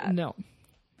tweet that. No.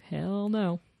 Hell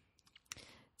no.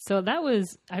 So that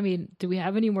was, I mean, do we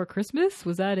have any more Christmas?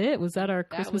 Was that it? Was that our That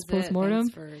Christmas was it. postmortem?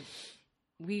 Thanks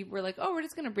for we were like, oh, we're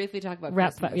just going to briefly talk about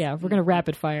Christmas. We're going to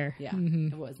rapid fire. Yeah, mm-hmm.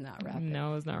 It was not rapid.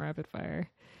 No, it was not rapid fire.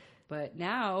 But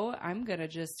now I'm going to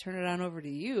just turn it on over to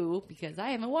you because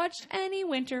I haven't watched any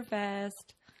Winterfest.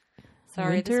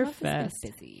 Sorry, this month has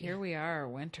been busy. Here we are,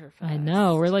 Winterfest. I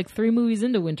know. We're like 3 movies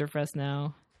into Winterfest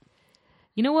now.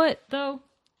 You know what, though?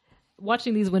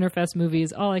 Watching these Winterfest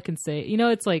movies, all I can say,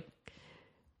 it's like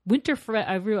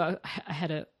Winterfest. I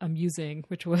had a musing,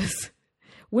 which was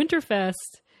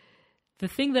Winterfest. The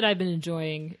thing that I've been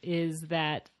enjoying is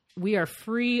that we are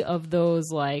free of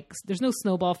those, like, there's no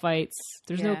snowball fights.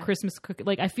 There's no Christmas cookie.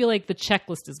 Like, I feel like the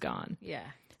checklist is gone. Yeah.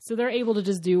 So they're able to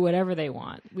just do whatever they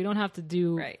want. We don't have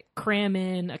to cram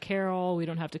in a carol. We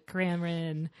don't have to cram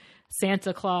in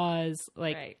Santa Claus.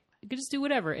 Like, you can just do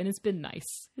whatever. And it's been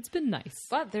nice. It's been nice.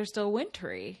 But they're still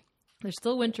wintry. They're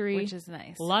still wintry. Which is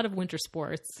nice. A lot of winter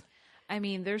sports. I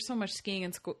mean, there's so much skiing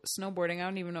and snowboarding. I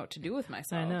don't even know what to do with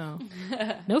myself. I know.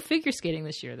 No figure skating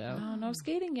this year, though. No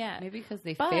skating yet. Maybe because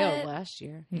they failed last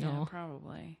year. No. Yeah,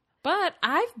 probably. But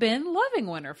I've been loving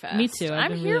Winterfest. Me too.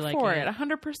 I'm here really for it,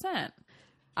 100%.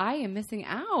 I am missing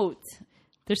out.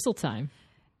 There's still time.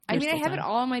 I have it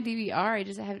all on my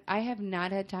DVR. I have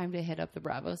not had time to hit up the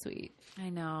Bravo suite. I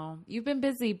know. You've been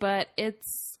busy, but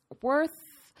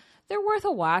they're worth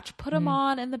a watch. Put them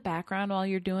on in the background while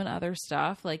you're doing other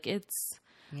stuff. Like,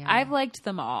 I've liked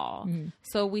them all.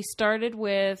 So we started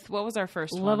with, what was our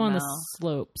first one? Love on the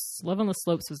Slopes. Love on the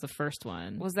Slopes was the first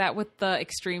one. Was that with the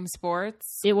extreme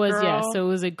sports? It was, girl? yeah. So it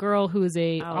was a girl who is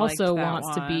also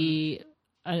wants to be,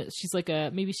 she's like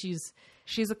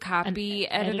she's a copy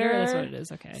editor. That's what it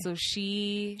is. Okay. So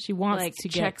she wants to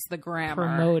checks the grammar.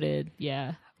 Promoted.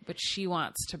 Yeah. But she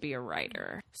wants to be a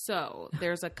writer. So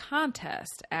there's a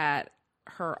contest at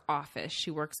her office. She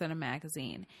works at a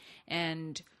magazine.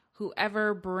 And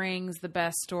whoever brings the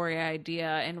best story idea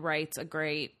and writes a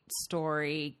great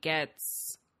story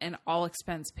gets an all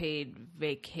expense paid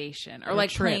vacation or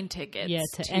like trip. Plane tickets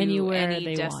to anywhere any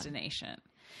they destination.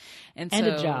 Want. And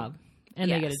a job. And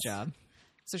they get a job.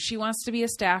 So she wants to be a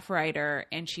staff writer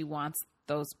and she wants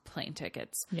those plane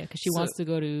tickets. Yeah, because she wants to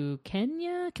go to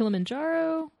Kenya,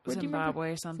 Kilimanjaro,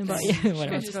 Zimbabwe or something. Yeah, she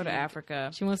wants to go to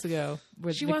Africa. She wants to go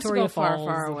where she Victoria wants to go Falls,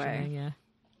 far away. Yeah.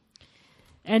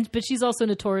 But she's also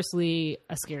notoriously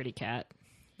a scaredy cat,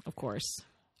 of course.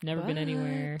 Never been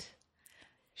anywhere.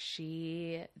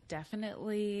 She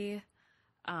definitely.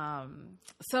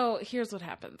 So here's what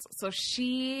happens. So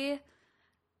she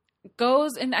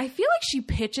goes and I feel like she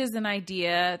pitches an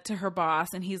idea to her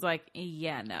boss and he's like,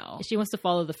 yeah, no. She wants to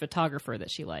follow the photographer that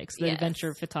she likes, the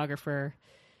adventure photographer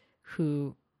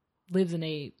who lives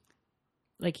in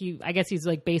I guess he's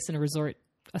like based in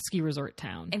a ski resort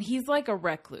town. And he's like a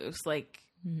recluse. Like,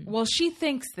 well, she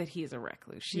thinks that he's a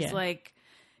recluse. She's like,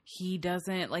 he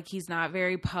doesn't, like, he's not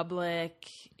very public.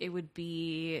 It would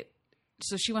be,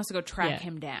 so she wants to go track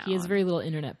him down. He has very little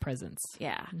internet presence.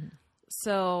 Yeah.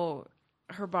 So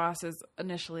her boss is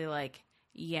initially like,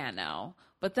 yeah, no.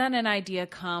 But then an idea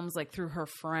comes like through her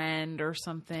friend or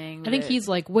something. I think he's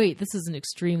like, wait, this is an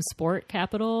extreme sport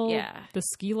capital? Yeah. The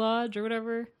ski lodge or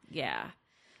whatever? Yeah.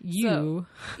 So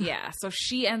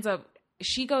she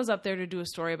goes up there to do a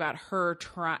story about her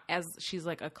as she's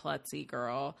like a klutzy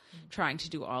girl trying to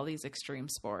do all these extreme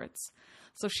sports.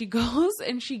 So she goes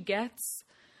and she gets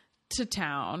to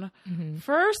town.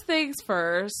 First things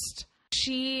first,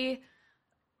 so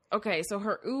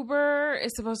her Uber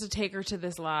is supposed to take her to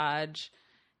this lodge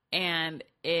and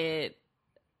it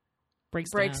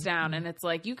breaks down. And it's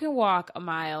like, you can walk a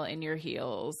mile in your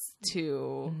heels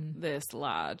to this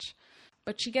lodge.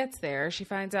 But she gets there. She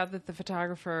finds out that the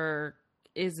photographer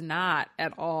is not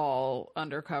at all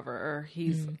undercover.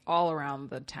 He's all around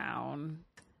the town.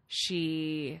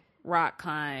 She rock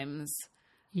climbs.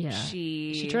 Yeah.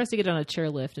 She tries to get on a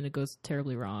chairlift and it goes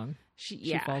terribly wrong.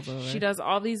 She falls over. She does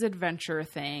all these adventure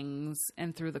things,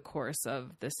 and through the course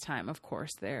of this time, of course,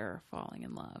 they're falling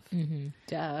in love.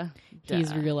 Duh.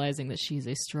 He's realizing that she's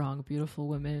a strong, beautiful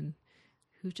woman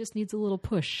who just needs a little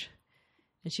push.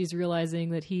 And she's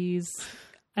realizing that he's,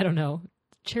 I don't know,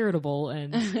 charitable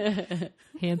and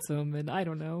handsome and I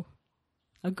don't know,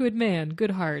 a good man, good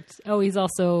heart. Oh, he's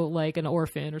also like an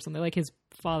orphan or something. Like his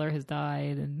father has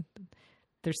died and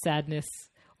there's sadness.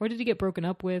 Or did he get broken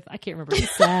up with? I can't remember. He's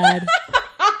sad.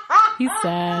 He's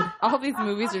sad. All these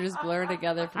movies are just blurred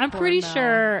together. I'm pretty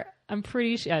sure. I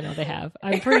know they have.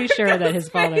 I'm pretty sure that his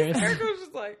father is.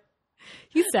 Just like,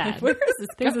 he's sad. Where is this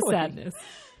There's going? a sadness.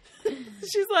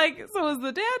 She's like, so is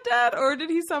the dad dead or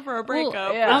did he suffer a breakup?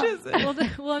 Well, yeah. Which is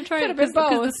it? Well, I'm trying to Could've been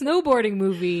because the snowboarding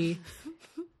movie,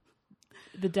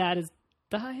 the dad has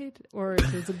died or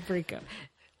it's a breakup.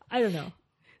 I don't know.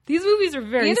 These movies are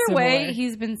very Either way, similar.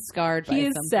 he's been scarred by He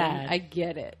is something. sad. I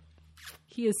get it.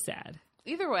 He is sad.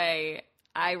 Either way,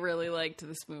 I really liked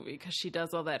this movie because she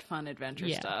does all that fun adventure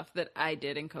Yeah. stuff that I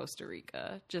did in Costa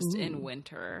Rica, just in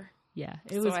winter. Yeah,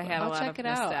 it So was. I had a I'll lot check of it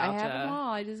out. I have nostalgia. them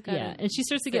all. I just got Yeah, and she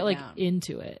starts to get like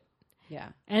into it. Yeah.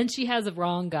 And she has a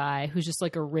wrong guy who's just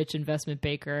like a rich investment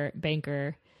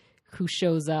banker who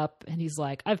shows up and he's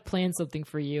like, I've planned something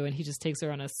for you. And he just takes her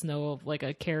on like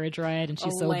a carriage ride and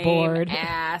she's so lame bored.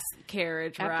 ass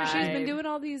carriage ride. After she's been doing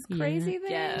all these crazy things.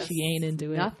 Yes. She ain't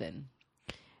into it. Nothing.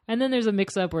 And then there's a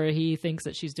mix up where he thinks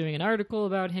that she's doing an article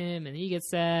about him and he gets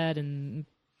sad and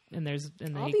all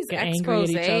they these get angry at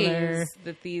each other.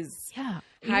 that these Yeah.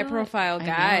 high profile I know.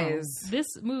 guys. This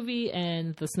movie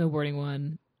and the snowboarding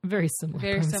one, very similar.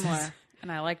 Very premises. similar.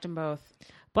 And I liked them both.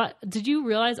 But did you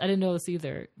realize, I didn't know this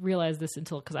either, realize this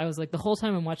until, because I was like, the whole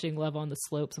time I'm watching Love on the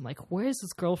Slopes, I'm like, where is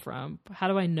this girl from? How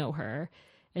do I know her?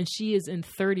 And she is in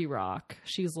 30 Rock.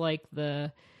 She's like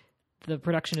the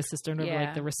production assistant or Yeah.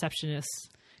 like the receptionist.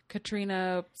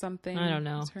 Katrina something. I don't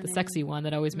know. What's her The name? sexy one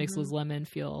that always makes Liz Lemon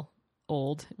feel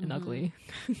old and ugly.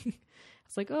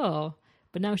 It's like, oh,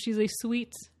 but now she's a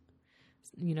sweet,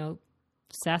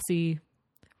 sassy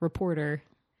reporter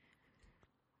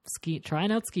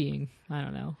trying out skiing. I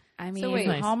don't know. I mean, So wait,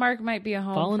 nice. Hallmark might be a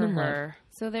home Fallen for in love. her.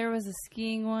 So there was a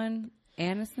skiing one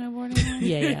and a snowboarding one?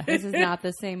 Yeah. This is not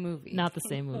the same movie. Not the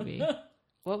same movie.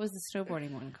 What was the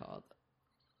snowboarding one called?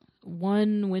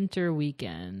 One Winter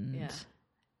Weekend. Yeah.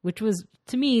 Which was,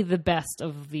 to me, the best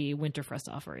of the Winterfest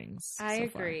offerings. I so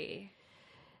far. agree.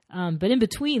 But in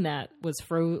between that was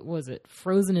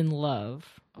Frozen in Love,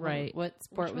 right? What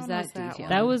sport Which was one that? was that Detail? one?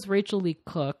 That was Rachel Lee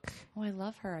Cook Oh, I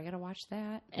love her. I gotta watch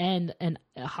that. and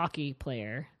a hockey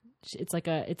player. It's like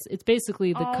it's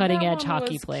basically the Oh, cutting that edge one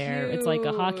hockey was player. It's like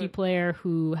a hockey cute. player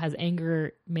who has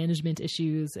anger management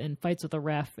issues and fights with a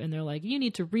ref, and they're like, you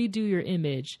need to redo your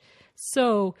image.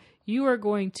 So you are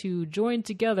going to join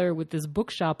together with this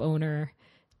bookshop owner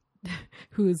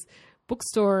whose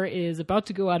bookstore is about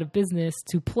to go out of business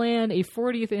to plan a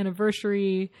 40th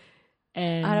anniversary.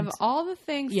 And Out of all the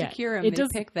things to cure him, they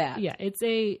pick that. Yeah, it's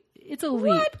a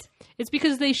leap. It's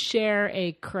because they share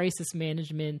a crisis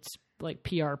management like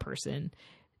PR person.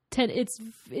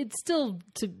 It's still,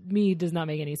 to me, does not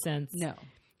make any sense. No.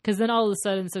 Because then all of a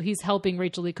sudden, so he's helping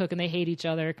Rachel Lee Cook and they hate each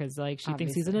other because like she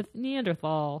thinks he's a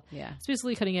Neanderthal. Yeah. It's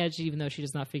basically cutting edge, even though she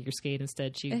does not figure skate.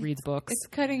 Instead, she reads books. It's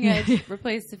cutting edge.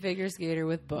 Replace the figure skater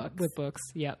with books. With books.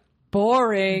 Yep.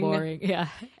 Boring. Yeah.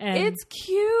 And It's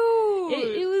cute.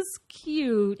 it was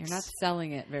cute. You're not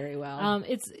selling it very well.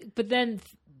 But then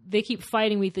they keep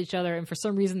fighting with each other, and for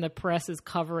some reason the press is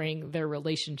covering their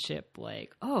relationship.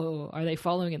 Like, oh, are they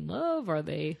falling in love? Are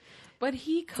they? But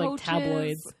he like coaches.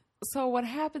 tabloids. So what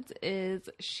happens is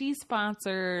she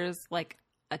sponsors like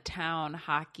a town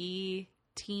hockey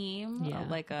team, Yeah,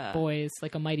 like a boys,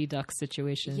 like a Mighty Ducks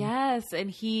situation. Yes, and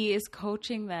he is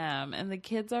coaching them, and the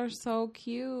kids are so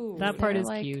cute. That part They're is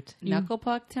like cute. Knuckle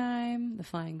puck time, the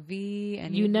flying V,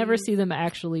 and You never see them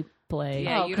actually play.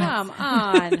 Yeah, Oh, you don't- come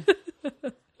on.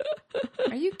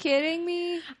 Are you kidding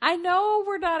me? I know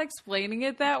we're not explaining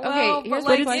it that well. Okay, here's but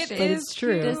my like, question. it But is it's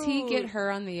true. Does he get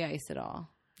her on the ice at all?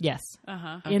 Yes,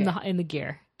 Uh-huh. in Okay. the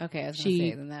gear. Okay, I was going to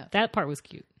say then That part was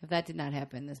cute. if that did not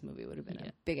happen, this movie would have been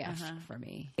a big F for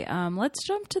me. Let's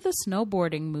jump to the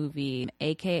snowboarding movie,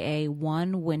 aka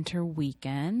One Winter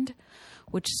Weekend,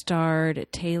 which starred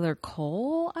Taylor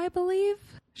Cole, I believe.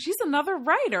 She's another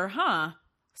writer, huh?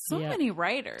 So Yeah. many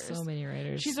writers. So many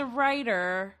writers. She's a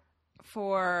writer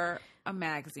for a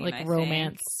magazine, like I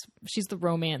romance. think. She's the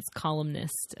romance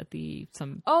columnist at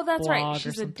some. Oh, that's blog right. or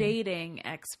She's a something. dating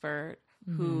expert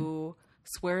who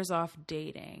swears off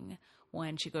dating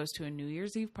when she goes to a New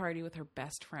Year's Eve party with her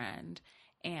best friend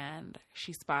and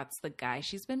she spots the guy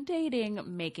she's been dating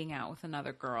making out with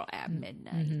another girl at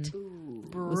midnight. Ooh,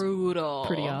 brutal.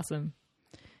 Pretty awesome.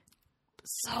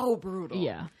 So brutal.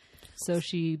 Yeah. So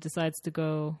she decides to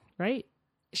go, right?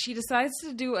 She decides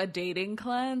to do a dating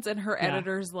cleanse and her Yeah.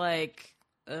 editor's like,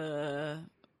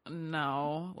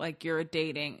 no, like you're a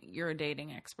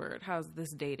dating expert. How's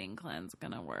this dating cleanse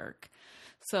gonna work?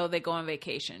 So they go on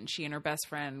vacation. She and her best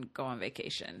friend go on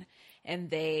vacation, and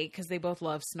because they both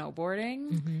love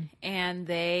snowboarding, and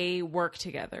they work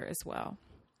together as well.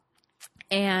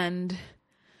 And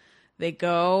they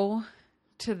go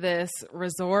to this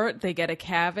resort. They get a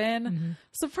cabin.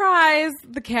 Surprise!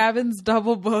 The cabin's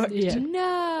double booked. Yeah.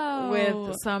 No.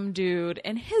 With some dude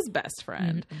and his best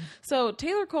friend. So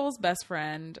Taylor Cole's best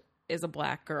friend is a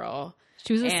black girl.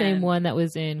 She was the same And- one that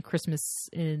was in Christmas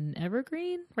in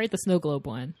Evergreen, right? The snow globe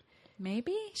one.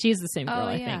 Maybe She's the same girl,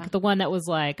 I think. The one that was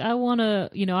like, I want to,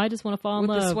 I just want to fall in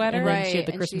With love. the sweater? And then Right. she had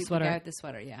the and Christmas she's sweater. The guy with the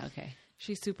sweater. Yeah. Okay.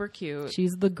 she's super cute.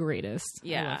 She's the greatest.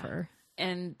 Yeah. I love her.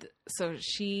 And so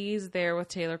she's there with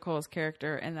Taylor Cole's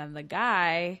character, and then the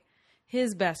guy,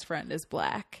 his best friend is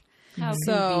black. How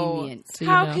So, convenient. So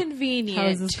how how convenient!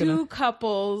 is this Two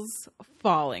couples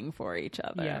falling for each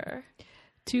other.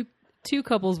 Two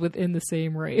couples within the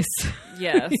same race.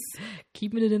 Yes.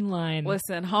 Keeping it in line.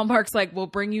 Listen, Hallmark's like, we'll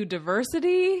bring you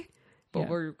diversity, but Yeah.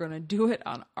 we're going to do it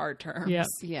on our terms. Yeah.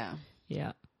 Yeah.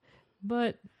 Yeah.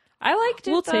 But I liked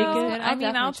it. We'll take though. it. I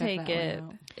mean, I'll definitely check take that it. one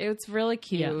out. It's really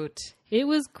cute. it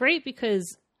was great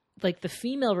because like the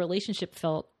female relationship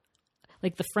felt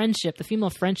like the female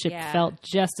friendship Yeah. felt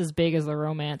just as big as the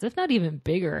romance, if not even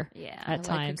bigger Yeah. at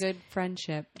times. Like a good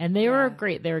friendship. And they were Yeah.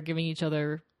 great. They were giving each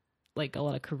other like a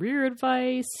lot of career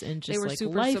advice and just were like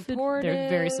super life. They're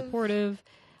very supportive.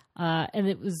 supportive. And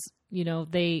it was,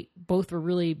 they both were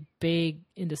really big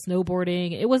into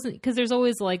snowboarding. It wasn't because there's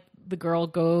always like the girl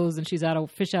goes and she's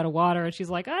fish out of water and she's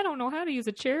like, I don't know how to use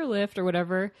a chairlift or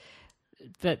whatever.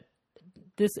 That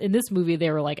in this movie, they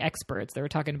were like experts. They were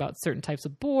talking about certain types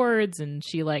of boards, and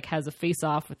she like has a face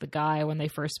off with the guy when they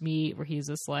first meet where he's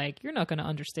just like, you're not going to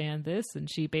understand this. And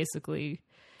she basically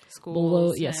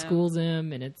Schools. schools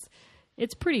him, and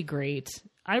it's pretty great.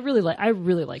 I really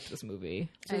like this movie.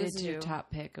 So I this did is your too. top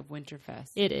pick of Winterfest.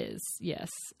 It is, yes.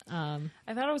 I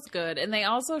thought it was good. And they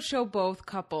also show both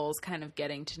couples kind of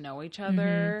getting to know each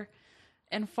other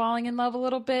and falling in love a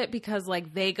little bit because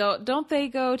like they go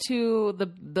to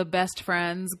the best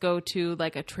friends go to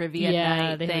like a trivia Yeah,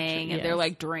 night they have thing and yes. they're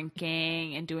like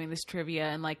drinking and doing this trivia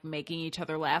and like making each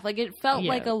other laugh. Like it felt Yeah.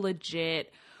 like a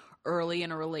legit early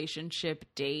in a relationship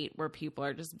date where people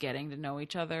are just getting to know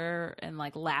each other and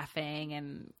like laughing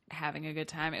and having a good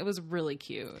time. It was really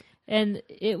cute. And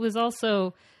it was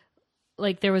also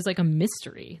like there was like a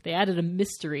mystery. They added a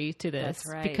mystery to this That's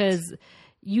right. because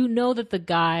that the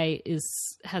guy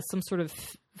has some sort of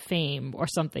fame or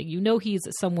something. He's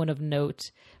someone of note,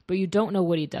 but you don't know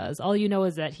what he does. All you know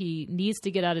is that he needs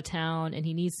to get out of town and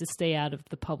he needs to stay out of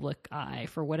the public eye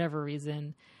for whatever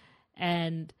reason.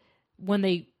 And when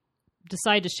they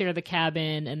decide to share the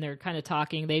cabin and they're kind of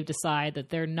talking, they decide that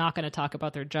they're not going to talk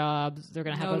about their jobs. They're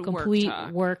going to have No a work complete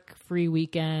talk. work-free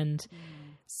weekend.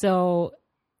 So,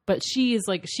 but she's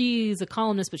a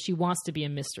columnist, but she wants to be a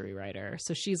mystery writer.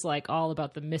 So she's like all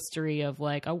about the mystery of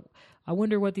like, I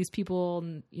wonder what these people,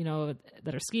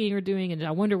 that are skiing are doing. And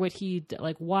I wonder what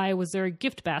why was there a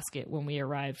gift basket when we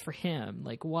arrived for him?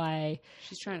 Like why?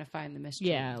 She's trying to find the mystery.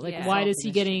 Yeah, like Yeah. why Solve is the he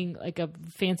mystery. getting like a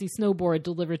fancy snowboard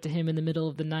delivered to him in the middle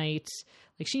of the night?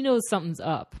 Like she knows something's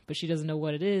up, but she doesn't know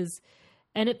what it is.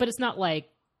 But it's not like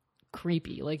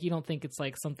creepy. Like you don't think it's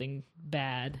like something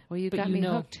bad. Well, you but got me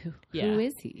hooked. Yeah. Who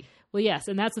is he? Well, yes,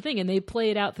 and that's the thing. And they play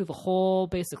it out through the whole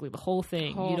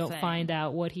thing. Whole You don't thing. find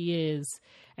out what he is.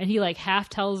 And he like half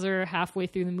tells her halfway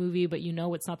through the movie, but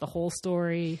it's not the whole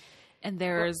story. And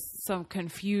there's some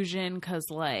confusion because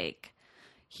like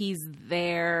he's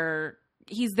there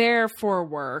for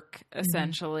work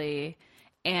essentially,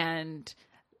 and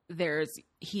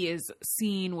he is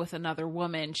seen with another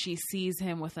woman. She sees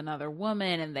him with another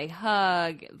woman, and they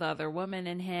hug, the other woman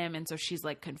and him, and so she's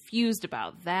like confused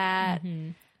about that.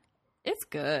 It's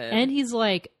good. And he's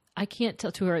like, I can't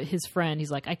tell to her, his friend,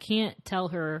 he's like, I can't tell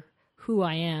her who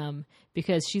I am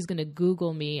because she's going to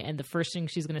Google me and the first thing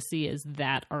she's going to see is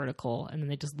that article. And then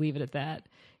they just leave it at that.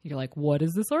 You're like, what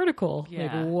is this article?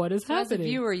 Yeah. Like, what is So as a happening?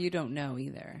 viewer, you don't know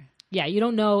either. Yeah, you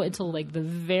don't know until like the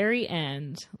very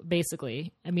end,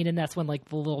 basically. I mean, and that's when like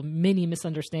the little mini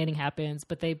misunderstanding happens,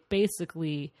 but they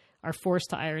basically are forced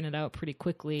to iron it out pretty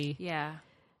quickly. yeah.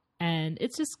 And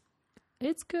it's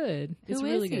good. It's Who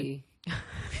really is he?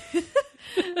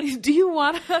 Do you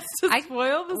want us to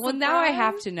spoil the Well, now I surprise?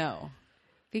 have to know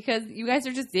because you guys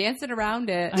are just dancing around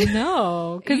it. good. I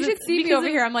know. You should see me over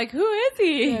here. I'm like, who is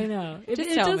he? I know. It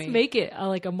Just tell does me. make it a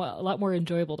lot more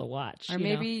enjoyable to watch. Or you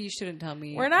maybe know? you shouldn't tell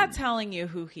me. We're not telling you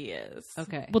who he is.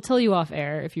 Okay. We'll tell you off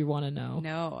air if you want to know.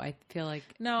 No, I feel like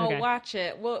No, Okay. watch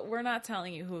it. Well, we're not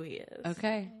telling you who he is.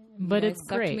 okay, But You guys it's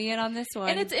sucked great. me in on this one,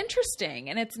 And it's interesting,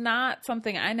 and it's not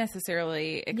something I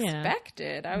necessarily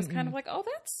expected. I was kind of like, oh,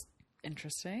 that's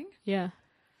interesting. Yeah.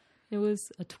 It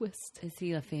was a twist. Is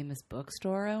he a famous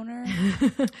bookstore owner?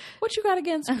 What you got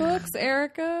against books,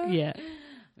 Erica? Yeah.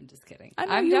 I'm just kidding. I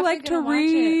know I'm you definitely like to gonna watch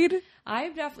read. it.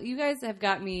 I've definitely. You guys have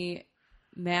got me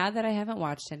mad that I haven't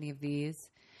watched any of these.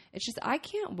 It's just I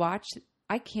can't watch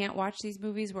these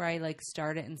movies where I like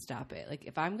start it and stop it. Like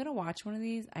if I'm gonna watch one of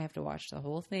these, I have to watch the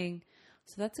whole thing.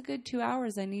 So that's a good 2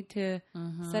 hours I need to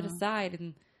set aside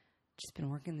and just been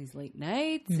working these late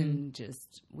nights and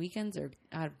just weekends are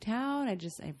out of town.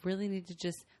 I really need to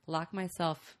just lock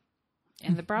myself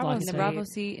in the Bravo in the Bravo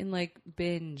seat and like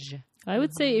binge. I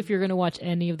would say if you're going to watch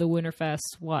any of the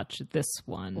Winterfests, watch this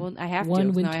one. Well, I have one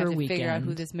to. winter Now I have to weekend. figure out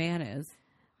who this man is.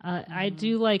 I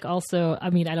do like also. I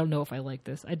mean, I don't know if I like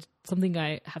this. Something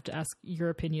I have to ask your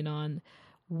opinion on.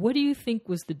 What do you think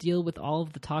was the deal with all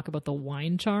of the talk about the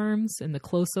wine charms and the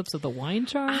close-ups of the wine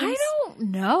charms? I don't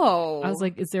know. I was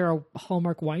like, is there a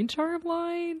Hallmark wine charm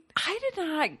line? I did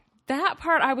not. That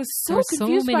part I was so There's so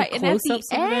confused many by. And at the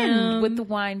close-ups of end them. with the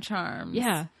wine charms.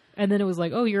 Yeah. And then it was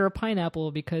like, oh, you're a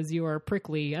pineapple because you are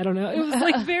prickly. I don't know. It was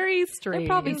like very strange. They're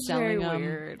probably It's selling very them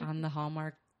weird. on the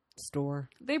Hallmark store.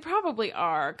 They probably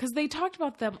are because they talked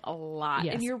about them a lot.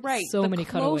 Yes. And you're right. So the many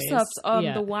cutaways. close-ups of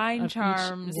Yeah, the wine of each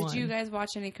charms. one. Did you guys watch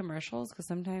any commercials? Because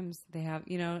sometimes they have,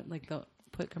 like they'll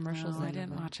put commercials No, in. I didn't of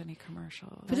them. watch any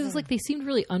commercials. But it was like they seemed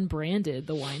really unbranded,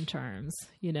 the wine charms,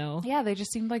 Yeah, they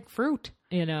just seemed like fruit,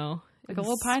 It like a was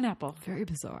little pineapple. Very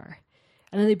bizarre.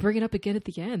 And then they bring it up again at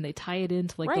the end. They tie it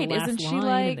into like Right, the last isn't she line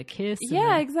like and the kiss. and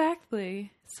Yeah, the-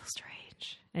 exactly. so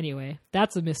strange. Anyway,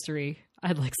 that's a mystery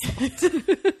I'd like solved.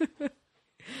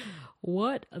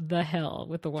 What the hell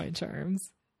with the wine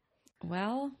charms?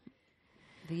 Well,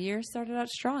 the year started out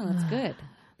strong. That's good.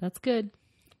 That's good.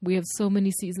 We have so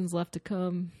many seasons left to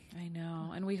come. I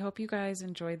know, and we hope you guys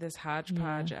enjoyed this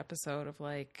hodgepodge episode of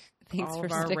like Thanks all for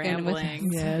of our sticking with us.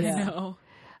 ramblings. Yes. I know.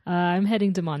 I'm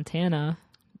heading to Montana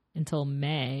until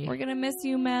May. We're gonna miss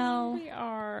you, Mel. We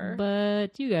are.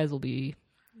 But you guys will be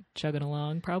chugging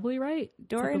along, probably, right?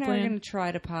 Dory and Is I that are the gonna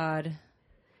try to pod,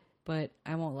 but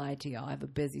I won't lie to y'all. I have a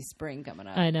busy spring coming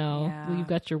up. plan? I know. Yeah. Well, you've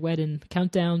got your wedding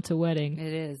countdown to wedding.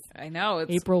 It is. I know.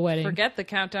 It's April wedding. Forget the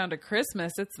countdown to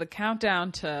Christmas. It's the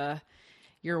countdown to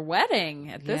your wedding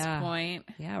at this Yeah. point.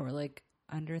 Yeah, we're like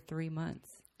under 3 months.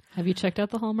 Have you checked out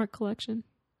the Hallmark collection?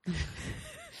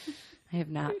 I have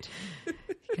not. You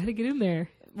gotta get in there.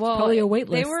 Well, probably a wait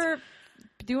They list. were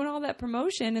doing all that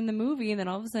promotion in the movie, and then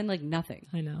all of a sudden, like nothing.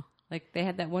 I know. Like they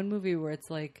had that one movie where it's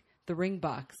like the ring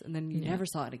box, and then you never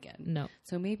saw it again. No.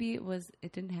 So maybe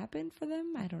it didn't happen for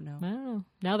them. I don't know. I don't know.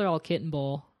 Now they're all Kitten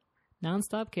Bowl.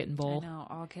 Non-stop Kitten I Bowl. know.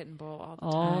 All Kitten Bowl all the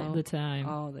All time. the time.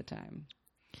 All the time.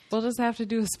 We'll just have to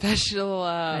do a special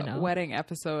know. wedding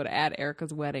episode at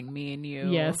Erica's wedding, me and you.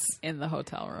 Yes. In the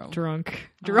hotel room. Drunk.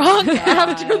 Drunk God.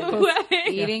 after the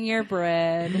wedding. Eating your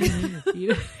bread.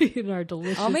 Eating our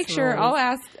delicious I'll make sure.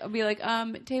 rolls. I'll be like,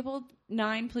 table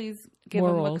 9, please give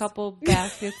More them rolls. a couple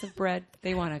baskets of bread.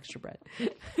 They want extra bread.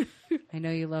 I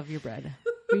know you love your bread.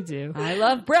 We do. I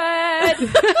love bread.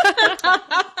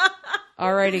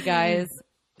 Alrighty, guys.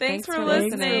 Thanks for Thanks for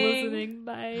listening. listening.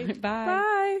 Bye. Bye.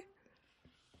 Bye.